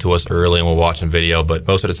 they'll send it to us early and we'll watch some video. But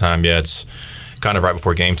most of the time, it's kind of right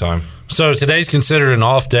before game time. So today's considered an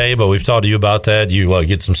off day, but we've talked to you about that. You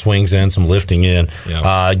get some swings in, some lifting in.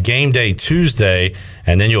 Yeah. Game day Tuesday,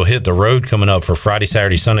 and then you'll hit the road coming up for Friday,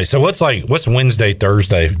 Saturday, Sunday. So what's Wednesday,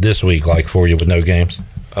 Thursday this week like for you with no games?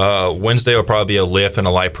 Wednesday will probably be a lift and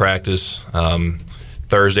a light practice.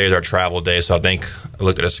 Thursday is our travel day, so I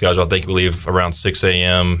looked at the schedule. I think we leave around 6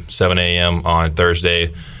 a.m., 7 a.m. on Thursday.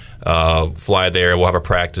 Fly there. We'll have a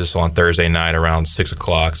practice on Thursday night around 6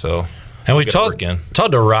 o'clock. So And we talked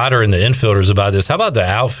to Ryder and the infielders about this. How about the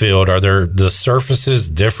outfield? Are there the surfaces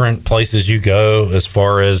different places you go as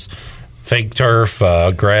far as fake turf,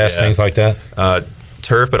 grass, things like that?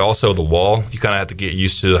 Turf, but also the wall. You kind of have to get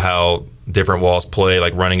used to how different walls play,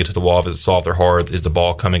 like running into the wall, if it's soft or hard, is the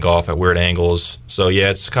ball coming off at weird angles. So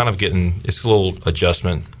it's kind of it's a little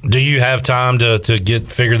adjustment. Do you have time to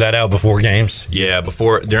figure that out before games? Yeah,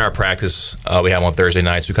 during our practice we have on Thursday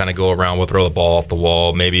nights, we kind of go around, we'll throw the ball off the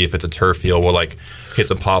wall. Maybe if it's a turf field, we'll hit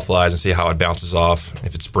some pop flies and see how it bounces off,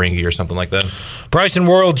 if it's springy or something like that. Bryson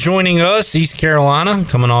Worrell joining us, East Carolina,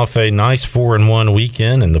 coming off a nice 4-1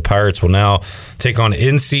 weekend, and the Pirates will now take on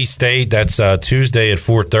NC State. That's Tuesday at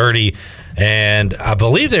 4:30, and I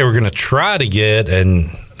believe they were going to try to get, and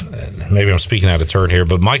maybe I'm speaking out of turn here,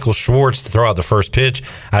 but Michael Schwartz to throw out the first pitch.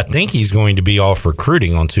 I think he's going to be off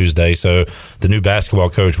recruiting on Tuesday, so the new basketball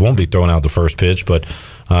coach won't be throwing out the first pitch, but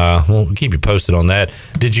we'll keep you posted on that.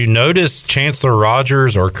 Did you notice Chancellor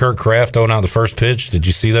Rogers or Kirk Kraft throwing out the first pitch? Did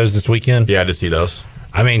you see those this weekend? Yeah, I did see those.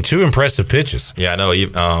 I mean, 2 impressive pitches. Yeah, I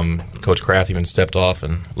know. Coach Kraft even stepped off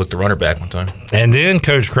and looked the runner back one time. And then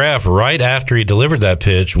Coach Kraft, right after he delivered that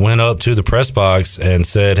pitch, went up to the press box and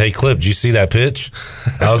said, "Hey, Clip, did you see that pitch?"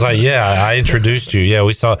 I was like, "Yeah, I introduced you. Yeah,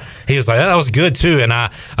 we saw." He was like, "That was good, too." And I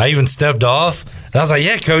even stepped off. And I was like,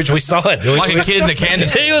 "Yeah, Coach, we saw it." Like a kid in the candy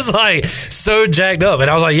store. He was like so jacked up. And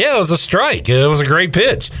I was like, "Yeah, it was a strike. It was a great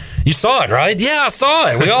pitch. You saw it, right?" "Yeah, I saw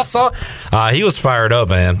it. We all saw it." He was fired up,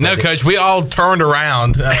 man. No, Coach, we all turned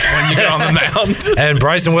around when you got on the mound. And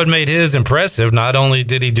Bryson Wood made his impressive. Not only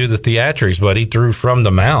did he do the theatrics, but he threw from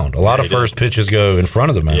the mound. A lot of first pitches go in front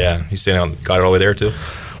of the mound. Yeah, he got it all the way there, too.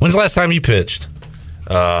 When's the last time you pitched?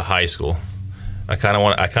 High school. I kind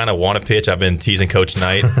of want to pitch. I've been teasing Coach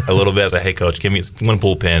Knight a little bit. I was like, "Hey, Coach, give me one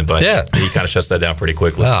bullpen," but he kind of shuts that down pretty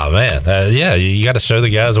quickly. Oh man, you got to show the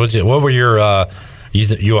guys what were your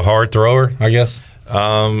you a hard thrower, I guess.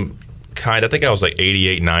 I think I was like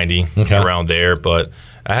 88, 90 around there, but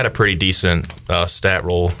I had a pretty decent stat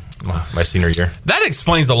roll my senior year. That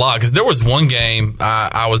explains a lot, because there was one game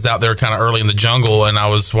I was out there kind of early in the jungle, and I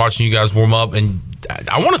was watching you guys warm up, and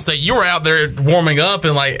I want to say you were out there warming up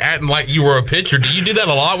and acting like you were a pitcher. Do you do that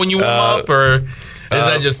a lot when you warm up, or is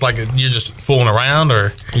that just you're just fooling around?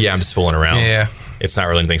 Or yeah, I'm just fooling around. Yeah, it's not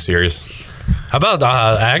really anything serious. How about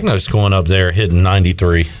Agnos going up there hitting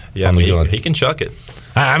 93? Yeah, he can chuck it.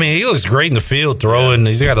 I mean, he looks great in the field throwing.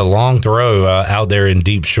 He's got a long throw out there in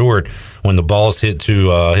deep short when the ball's hit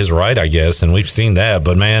to his right, I guess, and we've seen that.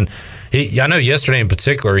 But, man, I know yesterday in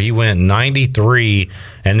particular he went 93,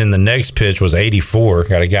 and then the next pitch was 84.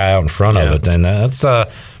 Got a guy out in front of it, and that's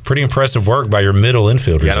pretty impressive work by your middle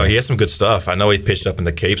infielder. Yeah, no, he has some good stuff. I know he pitched up in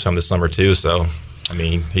the Cape some this summer too. So, I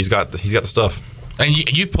mean, he's got the stuff. And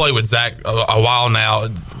you've played with Zach a while now.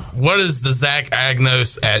 What is the Zach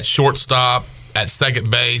Agnos at shortstop, at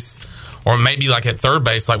second base, or maybe at third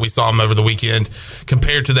base, like we saw him over the weekend,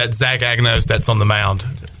 compared to that Zach Agnos that's on the mound?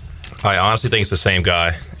 I honestly think it's the same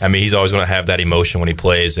guy. I mean, he's always going to have that emotion when he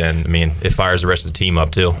plays, and I mean, it fires the rest of the team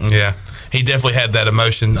up too. Yeah, he definitely had that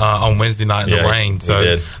emotion on Wednesday night in the rain.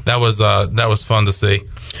 So that was fun to see.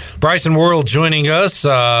 Bryson Worrell joining us.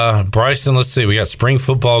 Bryson, let's see, we got spring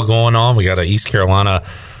football going on. We got a East Carolina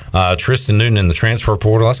Tristan Newton in the transfer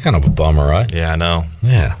portal. That's kind of a bummer, right? Yeah, I know.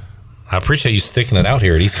 Yeah. I appreciate you sticking it out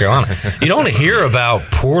here at East Carolina. You don't hear about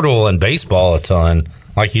portal and baseball a ton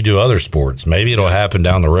like you do other sports. Maybe it'll happen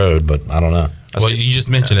down the road, but I don't know. Well, you just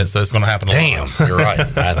mentioned it, so it's going to happen a lot. Damn, you're right.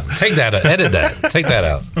 Take that out. Edit that. Take that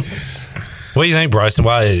out. What do you think, Bryson?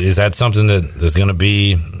 Why is that something that is going to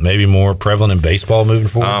be maybe more prevalent in baseball moving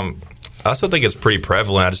forward? I still think it's pretty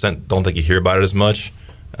prevalent. I just don't think you hear about it as much,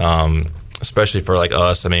 especially for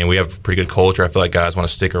us. I mean, we have pretty good culture. I feel like guys want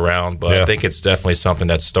to stick around, but I think it's definitely something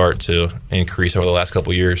that's started to increase over the last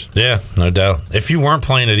couple of years. Yeah, no doubt. If you weren't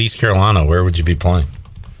playing at East Carolina, where would you be playing?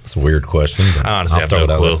 It's a weird question. I honestly have no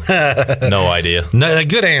clue. No idea. No, a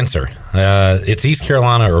good answer. It's East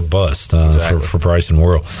Carolina or bust for Bryson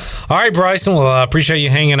Worrell. All right, Bryson. Well, I appreciate you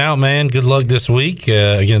hanging out, man. Good luck this week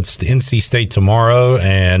against NC State tomorrow,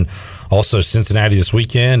 and also Cincinnati this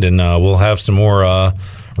weekend. And we'll have some more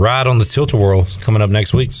ride on the Tilt-A-Whirl coming up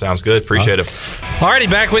next week. Sounds good. Appreciate it. All righty,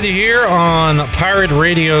 back with you here on Pirate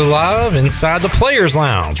Radio Live inside the Players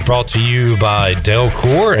Lounge, brought to you by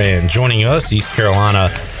Delcor, and joining us, East Carolina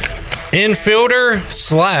infielder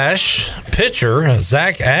 / pitcher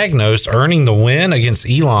Zach Agnos, earning the win against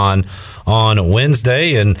Elon on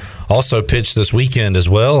Wednesday, and also pitched this weekend as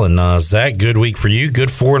well. And Zach, good week for you. Good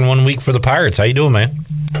 4-1 week for the Pirates. How you doing, man?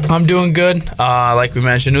 I'm doing good. Like we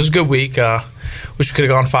mentioned, it was a good week. wish we could have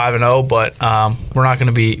gone 5-0, but we're not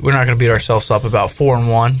going to beat ourselves up about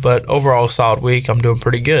 4-1. But overall, a solid week. I'm doing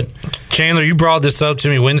pretty good. Chandler, you brought this up to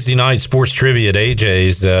me Wednesday night sports trivia at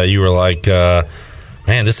AJ's. You were like,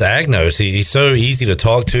 man, this Agnos, he's so easy to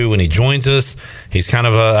talk to when he joins us. He's kind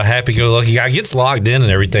of a happy-go-lucky guy. Gets locked in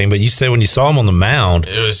and everything, but you said when you saw him on the mound,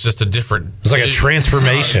 it was just a different. It was like a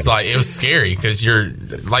transformation. It was scary because you're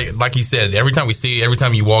like you said. Every time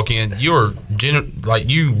you walk in, you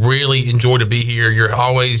really enjoy to be here. You're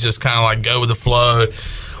always just kind of like go with the flow.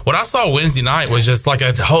 What I saw Wednesday night was just like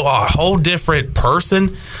a whole different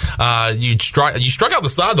person. You struck out the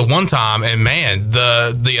side the one time, and man,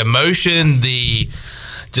 the emotion,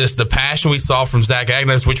 just the passion we saw from Zach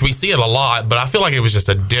Agnos, which we see it a lot, but I feel like it was just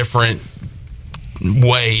a different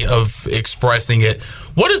way of expressing it.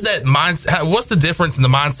 What is that mindset? What's the difference in the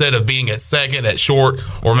mindset of being at second, at short,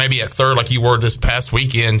 or maybe at third, like you were this past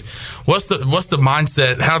weekend? What's the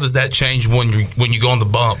mindset? How does that change when you go on the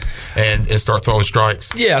bump and start throwing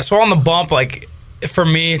strikes? Yeah, so on the bump, like for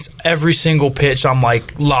me, it's every single pitch I'm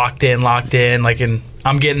like locked in, like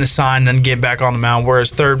I'm getting the sign and getting back on the mound.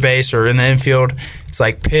 Whereas third base or in the infield, it's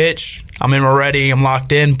like pitch, I'm in ready, I'm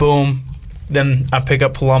locked in, boom. Then I pick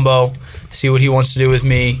up Palumbo, see what he wants to do with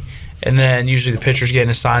me, and then usually the pitcher's getting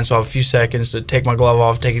a sign, so I have a few seconds to take my glove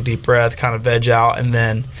off, take a deep breath, kind of veg out, and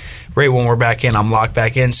then right when we're back in, I'm locked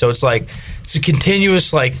back in. So it's like it's a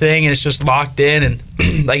continuous like thing, and it's just locked in.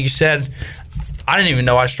 And like you said, I didn't even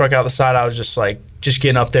know I struck out the side. I was just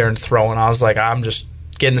getting up there and throwing. I was like, I'm just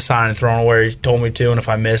getting the sign and throwing where he told me to, and if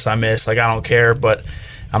I miss, I miss. Like, I don't care, but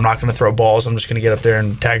I'm not going to throw balls. I'm just going to get up there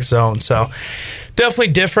and attack zone. So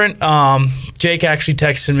definitely different. Jake actually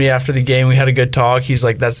texted me after the game. We had a good talk. He's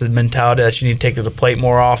like, that's the mentality that you need to take to the plate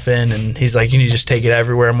more often. And he's like, you need to just take it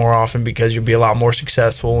everywhere more often because you'll be a lot more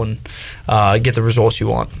successful and get the results you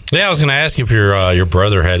want. Yeah, I was going to ask if your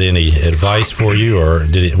brother had any advice for you, or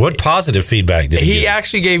what positive feedback did he give? He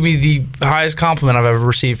actually gave me the highest compliment I've ever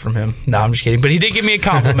received from him. No, I'm just kidding. But he did give me a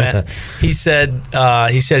compliment. He said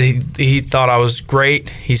he thought I was great.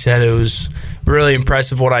 He said it was really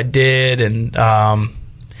impressive what I did, and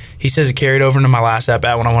he says it carried over into my last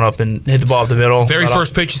at-bat when I went up and hit the ball up the middle. Very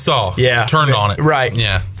first pitch you saw. Yeah. Turned on it. Right.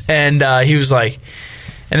 Yeah. And he was like,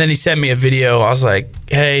 and then he sent me a video. I was like,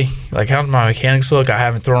 hey, like, how does my mechanics look? I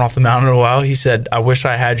haven't thrown off the mound in a while. He said, I wish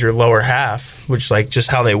I had your lower half, which like just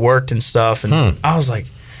how they worked and stuff. And I was like,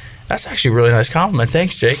 that's actually a really nice compliment.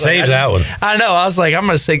 Thanks, Jake. Save that one. I know. I was like, I'm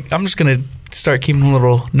just going to start keeping a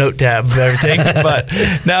little note tab of everything. But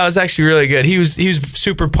no, it was actually really good. He was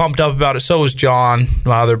super pumped up about it. So was John,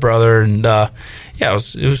 my other brother, and yeah,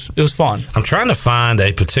 it was fun. I'm trying to find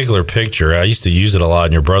a particular picture. I used to use it a lot,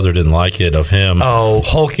 and your brother didn't like it, of him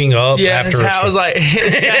hulking up. Yeah, after his hat was like,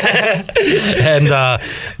 and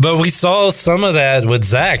but we saw some of that with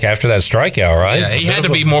Zach after that strikeout, right? Yeah, he had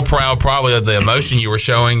to be more proud, probably, of the emotion you were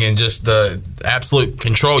showing and just the absolute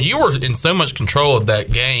control. You were in so much control of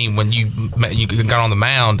that game when you got on the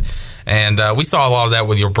mound. And we saw a lot of that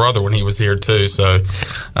with your brother when he was here too. So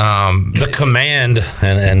the command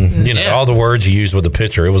and you know all the words you used with the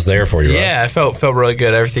pitcher, it was there for you. Yeah, right? it felt really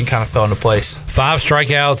good. Everything kind of fell into place. 5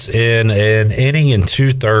 strikeouts in an inning and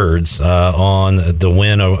 2/3 on the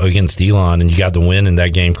win against Elon, and you got the win in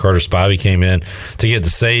that game. Carter Spivey came in to get the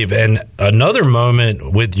save, and another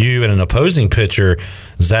moment with you and an opposing pitcher.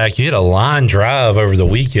 Zach, you hit a line drive over the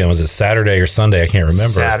weekend. Was it Saturday or Sunday? I can't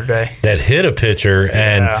remember. Saturday. That hit a pitcher,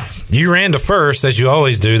 and you ran to first, as you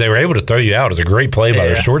always do. They were able to throw you out. It was a great play by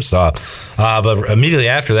their shortstop. But immediately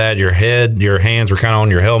after that, your hands were kind of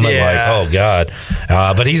on your helmet, like, oh, God.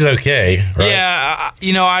 But he's okay, right? Yeah,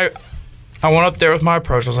 I went up there with my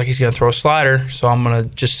approach. I was like, he's going to throw a slider, so I'm going to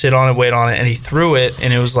just sit on it, wait on it. And he threw it,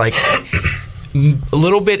 and it was like a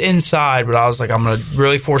little bit inside, but I was like, I'm going to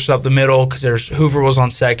really force it up the middle because Hoover was on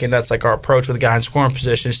second. That's like our approach with a guy in scoring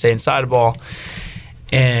position, stay inside the ball.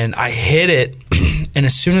 And I hit it, and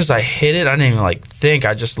as soon as I hit it, I didn't even like think.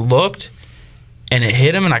 I just looked, and it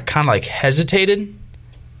hit him, and I kind of like hesitated,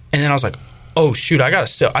 and then I was like, oh shoot, I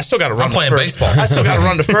still got to run. I'm playing baseball. I still got to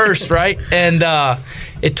run to first, right? And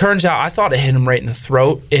it turns out I thought it hit him right in the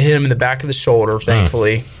throat. It hit him in the back of the shoulder,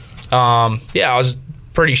 thankfully. I was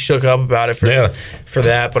pretty shook up about it for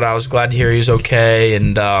that, but I was glad to hear he was okay.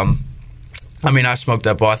 And I smoked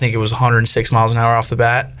that ball. I think it was 106 miles an hour off the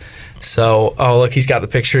bat. So, look, he's got the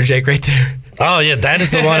picture of Jake right there. Oh, yeah, that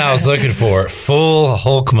is the one I was looking for. Full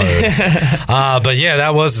Hulk mode. But, yeah,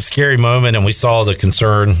 that was a scary moment, and we saw the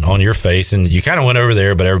concern on your face. And you kind of went over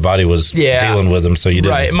there, but everybody was dealing with him, so you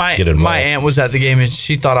didn't get involved. My aunt was at the game, and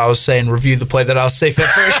she thought I was saying review the play that I was safe at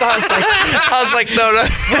first. I was like, no.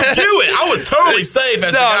 Review it. I was totally safe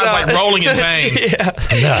as the guy's like rolling in pain.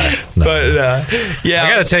 No. But,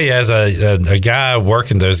 I got to tell you, as a guy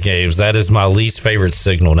working those games, that is my least favorite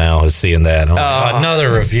signal now is seeing that.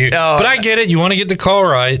 Another review. But I get it. You want to get the call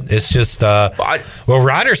right. It's just,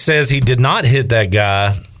 Ryder says he did not hit that guy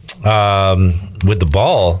with the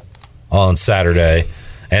ball on Saturday,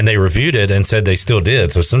 and they reviewed it and said they still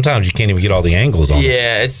did. So sometimes you can't even get all the angles on it.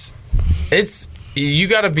 Yeah, it's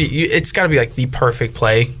got to be like the perfect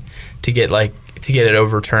play to get it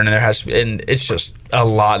overturned, and it's just a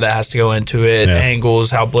lot that has to go into it. Yeah.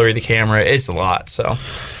 Angles, how blurry the camera, it's a lot. So.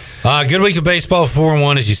 Good week of baseball,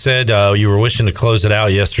 4-1, as you said. You were wishing to close it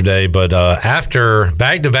out yesterday, but after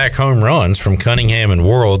back-to-back home runs from Cunningham and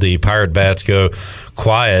Worrell, the Pirate Bats go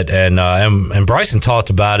quiet. And Bryson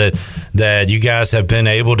talked about it, that you guys have been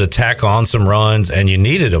able to tack on some runs, and you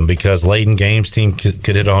needed them because late in games, team could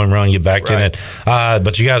hit a home run, get back in it.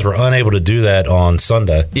 But you guys were unable to do that on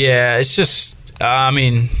Sunday. Yeah, it's just...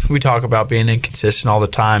 we talk about being inconsistent all the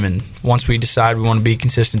time, and once we decide we want to be a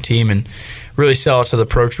consistent team and really sell it to the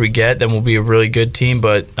approach we get, then we'll be a really good team.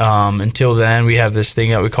 But until then, we have this thing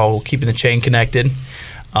that we call keeping the chain connected.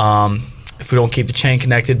 If we don't keep the chain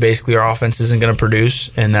connected, basically our offense isn't going to produce,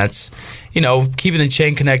 and that's, keeping the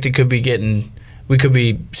chain connected we could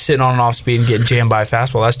be sitting on and off speed and getting jammed by a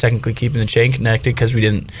fastball. That's technically keeping the chain connected because we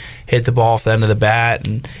didn't hit the ball off the end of the bat.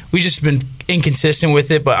 And we've just been inconsistent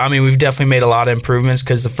with it. But, we've definitely made a lot of improvements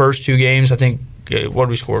because the first 2 games, I think, what did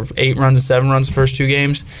we score? 8 runs and 7 runs the first 2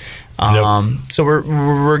 games. So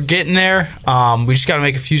we're getting there. We just got to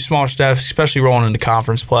make a few small steps, especially rolling into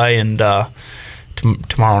conference play and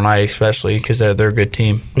tomorrow night, especially because they're a good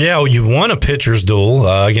team. Yeah, well, you won a pitcher's duel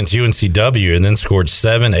against UNCW and then scored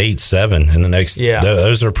 7, 8, 7 in the next. Yeah,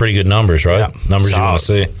 those are pretty good numbers, right? Yeah. Numbers you want to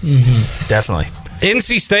see. Mm-hmm. Definitely.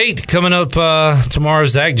 NC State coming up tomorrow,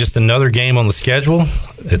 Zach. Just another game on the schedule.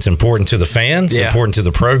 It's important to the fans. It's important to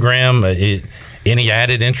the program. Any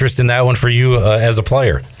added interest in that one for you as a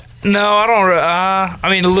player? No, I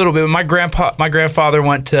don't. A little bit. My grandfather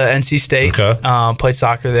went to NC State, played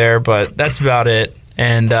soccer there, but that's about it.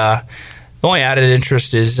 And the only added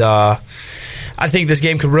interest is I think this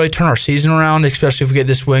game could really turn our season around, especially if we get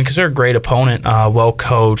this win, because they're a great opponent, well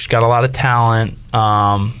coached, got a lot of talent,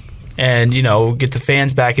 and get the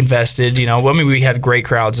fans back invested. We had great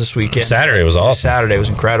crowds this weekend. Saturday was awesome. Saturday was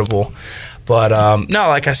incredible, but no,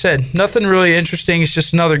 like I said, nothing really interesting. It's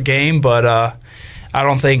just another game, but. I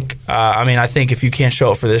don't think. I think if you can't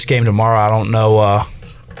show up for this game tomorrow, I don't know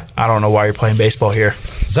why you're playing baseball here.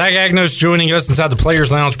 Zach Agnos joining us inside the Players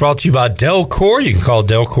Lounge, brought to you by Delcor. You can call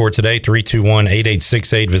Delcor today,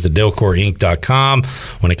 321-8868. Visit DelcorInc.com.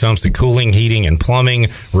 When it comes to cooling, heating, and plumbing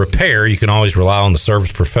repair, you can always rely on the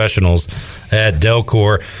service professionals at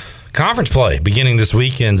Delcor. Conference play beginning this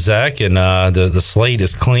weekend, Zach, and the slate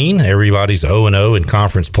is clean. Everybody's 0-0 in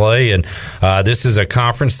conference play, and this is a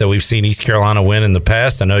conference that we've seen East Carolina win in the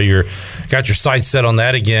past. I know you're got your sights set on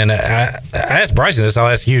that again. I asked Bryson this. I'll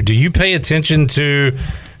ask you, do you pay attention to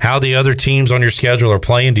how the other teams on your schedule are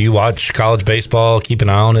playing? Do you watch college baseball, keep an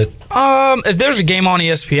eye on it? If there's a game on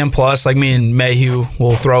ESPN Plus, like me and Mayhew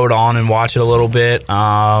will throw it on and watch it a little bit.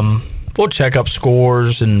 We'll check up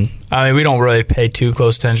scores, and we don't really pay too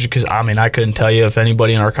close attention because I couldn't tell you if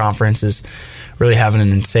anybody in our conference is really having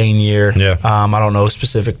an insane year. Yeah. I don't know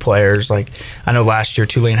specific players. Like I know last year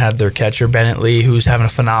Tulane had their catcher Bennett Lee, who's having a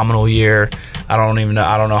phenomenal year. I don't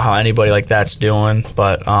know how anybody like that's doing,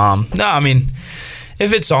 but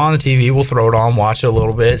if it's on the TV, we'll throw it on, watch it a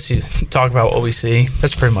little bit, talk about what we see.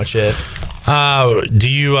 That's pretty much it. Do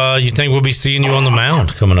you think we'll be seeing you on the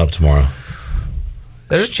mound coming up tomorrow?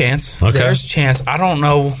 There's a chance. Okay. There's a chance. I don't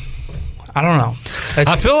know.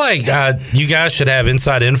 I feel like you guys should have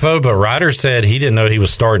inside info, but Ryder said he didn't know he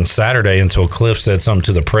was starting Saturday until Cliff said something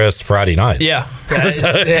to the press Friday night. Yeah.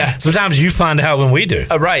 Sometimes you find out when we do.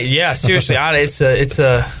 Right. Yeah. Seriously,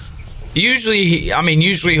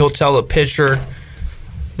 usually he'll tell the pitcher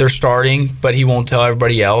they're starting, but he won't tell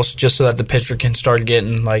everybody else, just so that the pitcher can start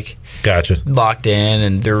getting locked in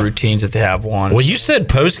and their routines if they have one. Well, you said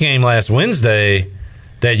post game last Wednesday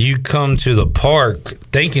that you come to the park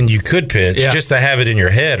thinking you could pitch just to have it in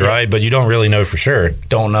your head, right? But you don't really know for sure.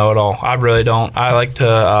 Don't know at all. I really don't. I like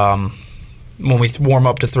to, when we warm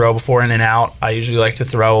up to throw before in and out, I usually like to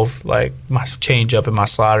throw like my change up and my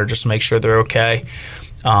slider just to make sure they're okay.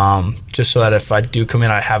 Just so that if I do come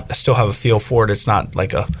in, I still have a feel for it. It's not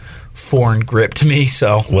like a foreign grip to me.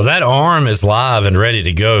 So, well, that arm is live and ready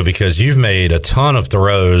to go because you've made a ton of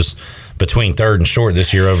throws between third and short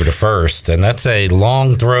this year over to first, and that's a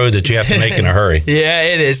long throw that you have to make in a hurry. Yeah,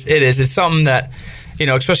 it is. It's something that,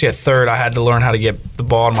 especially at third, I had to learn how to get the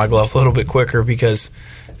ball in my glove a little bit quicker because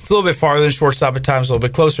it's a little bit farther than shortstop at times, a little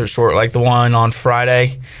bit closer to short. Like the one on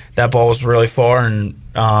Friday, that ball was really far, and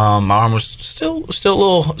my arm was still a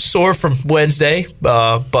little sore from Wednesday,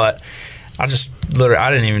 but I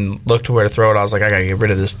didn't even look to where to throw it. I was like, I got to get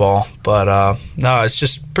rid of this ball. But no, it's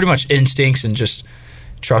just pretty much instincts and just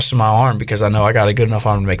trusting my arm because I know I got a good enough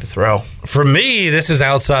arm to make the throw. For me, this is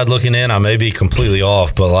outside looking in. I may be completely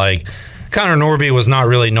off, but like Connor Norby was not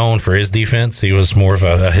really known for his defense. He was more of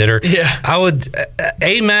a hitter. Yeah. I would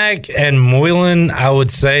Amac and Moylan, I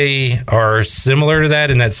would say, are similar to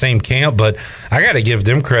that in that same camp, but I got to give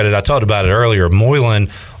them credit. I talked about it earlier.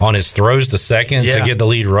 Moylan on his throws to second to get the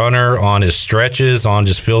lead runner, on his stretches, on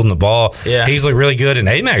just fielding the ball. Yeah. He's looked really good, and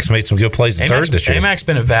Amac's made some good plays in third this year. Amac's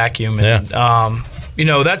been a vacuum. And,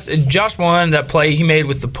 that's Josh Moylan, that play he made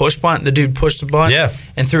with the push bunt. The dude pushed the bunt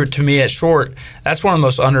and threw it to me at short. That's one of the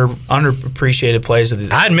most underappreciated plays of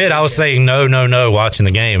the I admit I was saying no watching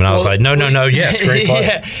the game, and I was like, no, yes, great play.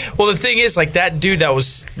 Yeah. Well, the thing is, like that dude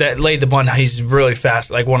that laid the bunt, he's really fast,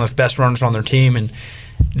 like one of the best runners on their team, and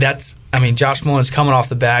Josh Mullen's coming off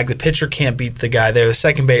the bag. The pitcher can't beat the guy there. The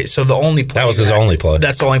second base, so the only play. That was his only play.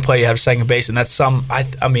 That's the only play you have second base, and that's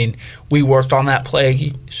we worked on that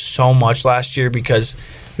play so much last year because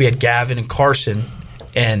we had Gavin and Carson,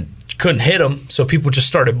 and couldn't hit them, so people just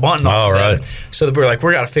started bunting off of them. So we were like,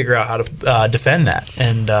 we got to figure out how to defend that.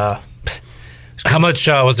 And how much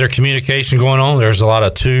was there communication going on? There's a lot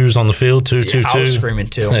of twos on the field, two. I was screaming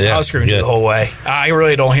too. I was screaming the whole way. I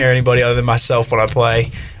really don't hear anybody other than myself when I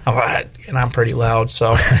play. And I'm pretty loud,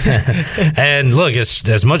 so. And look, it's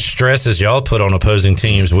as much stress as y'all put on opposing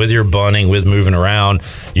teams with your bunting, with moving around.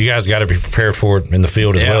 You guys got to be prepared for it in the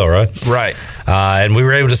field as well, right? Right. And we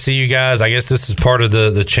were able to see you guys. I guess this is part of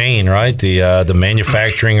the chain, right? The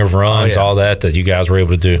manufacturing of runs, all that you guys were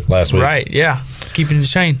able to do last week. Right. Yeah. Keeping the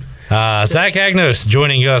chain. Zach Agnos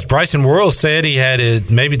joining us. Bryson Worrell said he had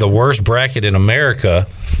maybe the worst bracket in America.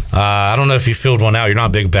 I don't know if you filled one out. You're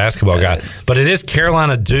not a big basketball guy. But it is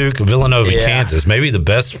Carolina, Duke, Villanova, Kansas. Maybe the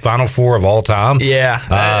best Final Four of all time. Yeah,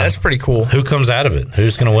 that's pretty cool. Who comes out of it?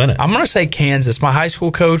 Who's going to win it? I'm going to say Kansas. My high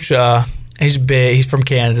school coach, he's big. He's from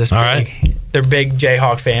Kansas. All right. They're big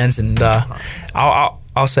Jayhawk fans, and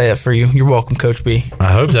I'll say that for you. You're welcome, Coach B.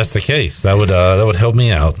 I hope that's the case. That would help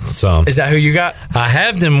me out. So, is that who you got? I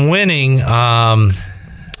have them winning, and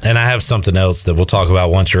I have something else that we'll talk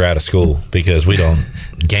about once you're out of school because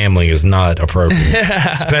gambling is not appropriate,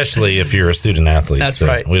 especially if you're a student athlete. That's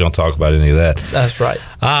right. We don't talk about any of that. That's right.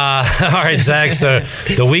 All right, Zach. So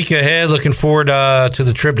the week ahead, looking forward to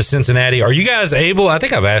the trip to Cincinnati. Are you guys able? I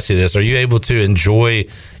think I've asked you this. Are you able to enjoy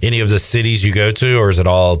any of the cities you go to, or is it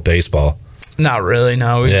all baseball? Not really,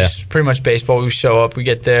 no. We just pretty much baseball. We show up, we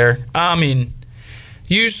get there.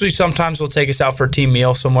 Usually sometimes we'll take us out for a team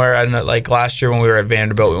meal somewhere. I know, like last year when we were at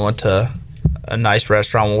Vanderbilt, we went to a nice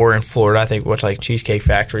restaurant. When we're in Florida, I think we went to like Cheesecake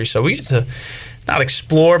Factory. So we get to not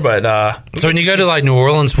explore, but so when you go to like New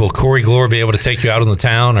Orleans, will Corey Glore be able to take you out in the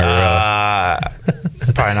town? Or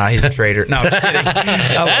probably not. He's a traitor. No, I'm just kidding.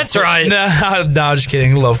 That's right. No, I'm just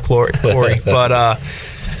kidding. Love Corey. But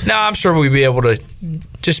no, I'm sure we'd be able to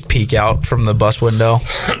just peek out from the bus window.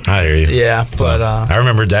 I hear you. Yeah, but I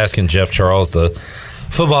remember asking Jeff Charles, the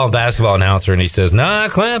football and basketball announcer, and he says, "Nah,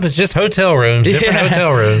 Clamp, it's just hotel rooms, different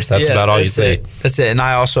hotel rooms. That's about all you see." That's it. And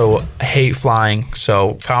I also hate flying,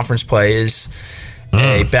 so conference play is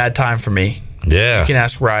a bad time for me. Yeah, you can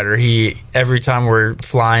ask Ryder. Every time we're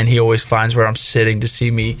flying, he always finds where I'm sitting to see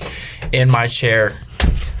me in my chair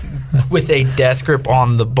with a death grip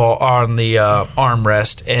on the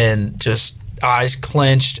armrest and just eyes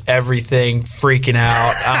clenched, everything, freaking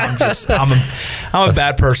out. I'm a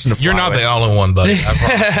bad person to fly. You're not the only one, buddy. I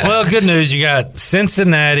promise. Well, good news. You got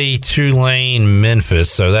Cincinnati, Tulane,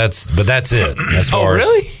 Memphis. So that's it. As far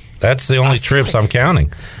really? That's the only trips I'm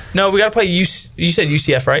counting. No, we got to play you said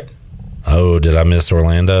UCF, right? Oh, did I miss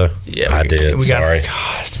Orlando? Yeah, I did. Sorry.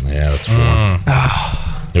 God. Yeah, that's fun.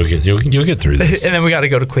 You'll get through this. And then we got to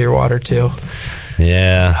go to Clearwater too.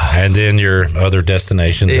 Yeah, and then your other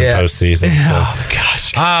destinations in postseason. So. Oh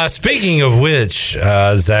gosh. Speaking of which,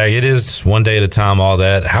 Zach, it is one day at a time. All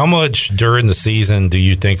that. How much during the season do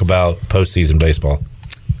you think about postseason baseball?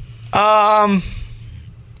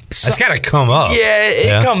 It's got to come up. Yeah,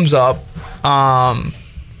 it comes up.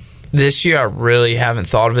 this year I really haven't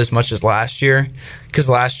thought of as much as last year, because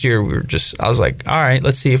last year I was like, all right,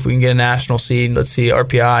 let's see if we can get a national seed, let's see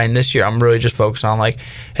RPI, and this year I'm really just focused on like,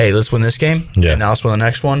 hey, let's win this game, and now let's win the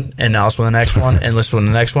next one, and now let's win the next one, and let's win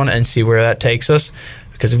the next one, and see where that takes us.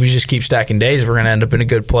 Because if we just keep stacking days, we're going to end up in a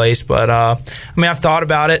good place. But I've thought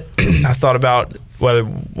about it. I've thought about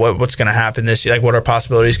what's going to happen this year, like what our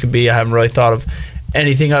possibilities could be. I haven't really thought of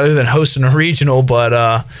anything other than hosting a regional, but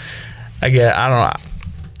I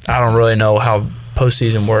don't really know how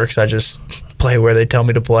postseason works. I just play where they tell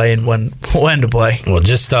me to play and when to play. Well,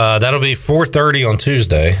 just that'll be 4:30 on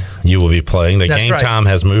Tuesday. You will be playing. The game time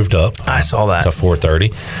has moved up. I saw that to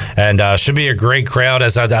 4:30, and should be a great crowd.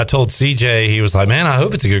 As I told CJ, he was like, "Man, I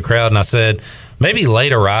hope it's a good crowd." And I said, maybe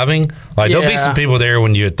late arriving. There'll be some people there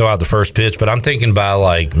when you throw out the first pitch, but I'm thinking by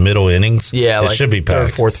like middle innings. Yeah, it should be packed.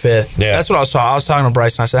 Third, fourth, fifth. Yeah, that's what I was talking. I was talking to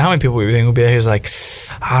Bryce and I said, "How many people do you think will be there?" He was like,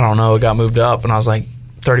 "I don't know. It got moved up," and I was like,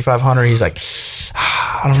 3,500. He's like,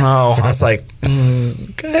 I don't know. I was like,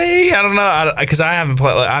 okay, I don't know, because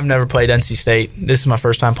I've never played NC State. This is my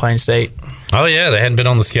first time playing state. Oh yeah, they hadn't been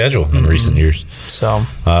on the schedule in recent years. So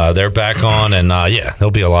they're back on, and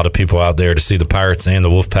there'll be a lot of people out there to see the Pirates and the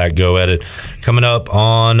Wolfpack go at it coming up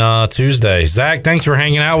on Tuesday. Zach, thanks for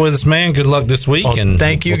hanging out with us, man. Good luck this week, and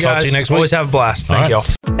thank you, we'll guys. Talk to you next week. Always have a blast. Thank y'all.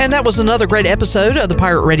 And that was another great episode of the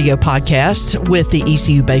Pirate Radio Podcast with the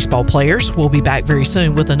ECU baseball players. We'll be back very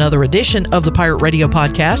soon with another edition of the Pirate Radio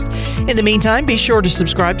Podcast. In the meantime, be sure to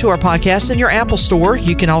subscribe to our podcast in your Apple Store.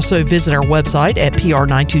 You can also visit our website at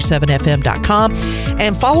pr927fm.com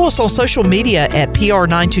and follow us on social media at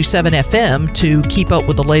pr927fm to keep up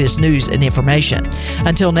with the latest news and information.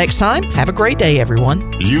 Until next time, have a great day,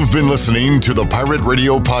 everyone. You've been listening to the Pirate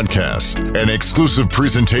Radio Podcast, an exclusive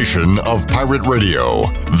presentation of Pirate Radio,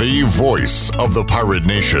 the voice of the Pirate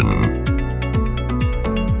Nation.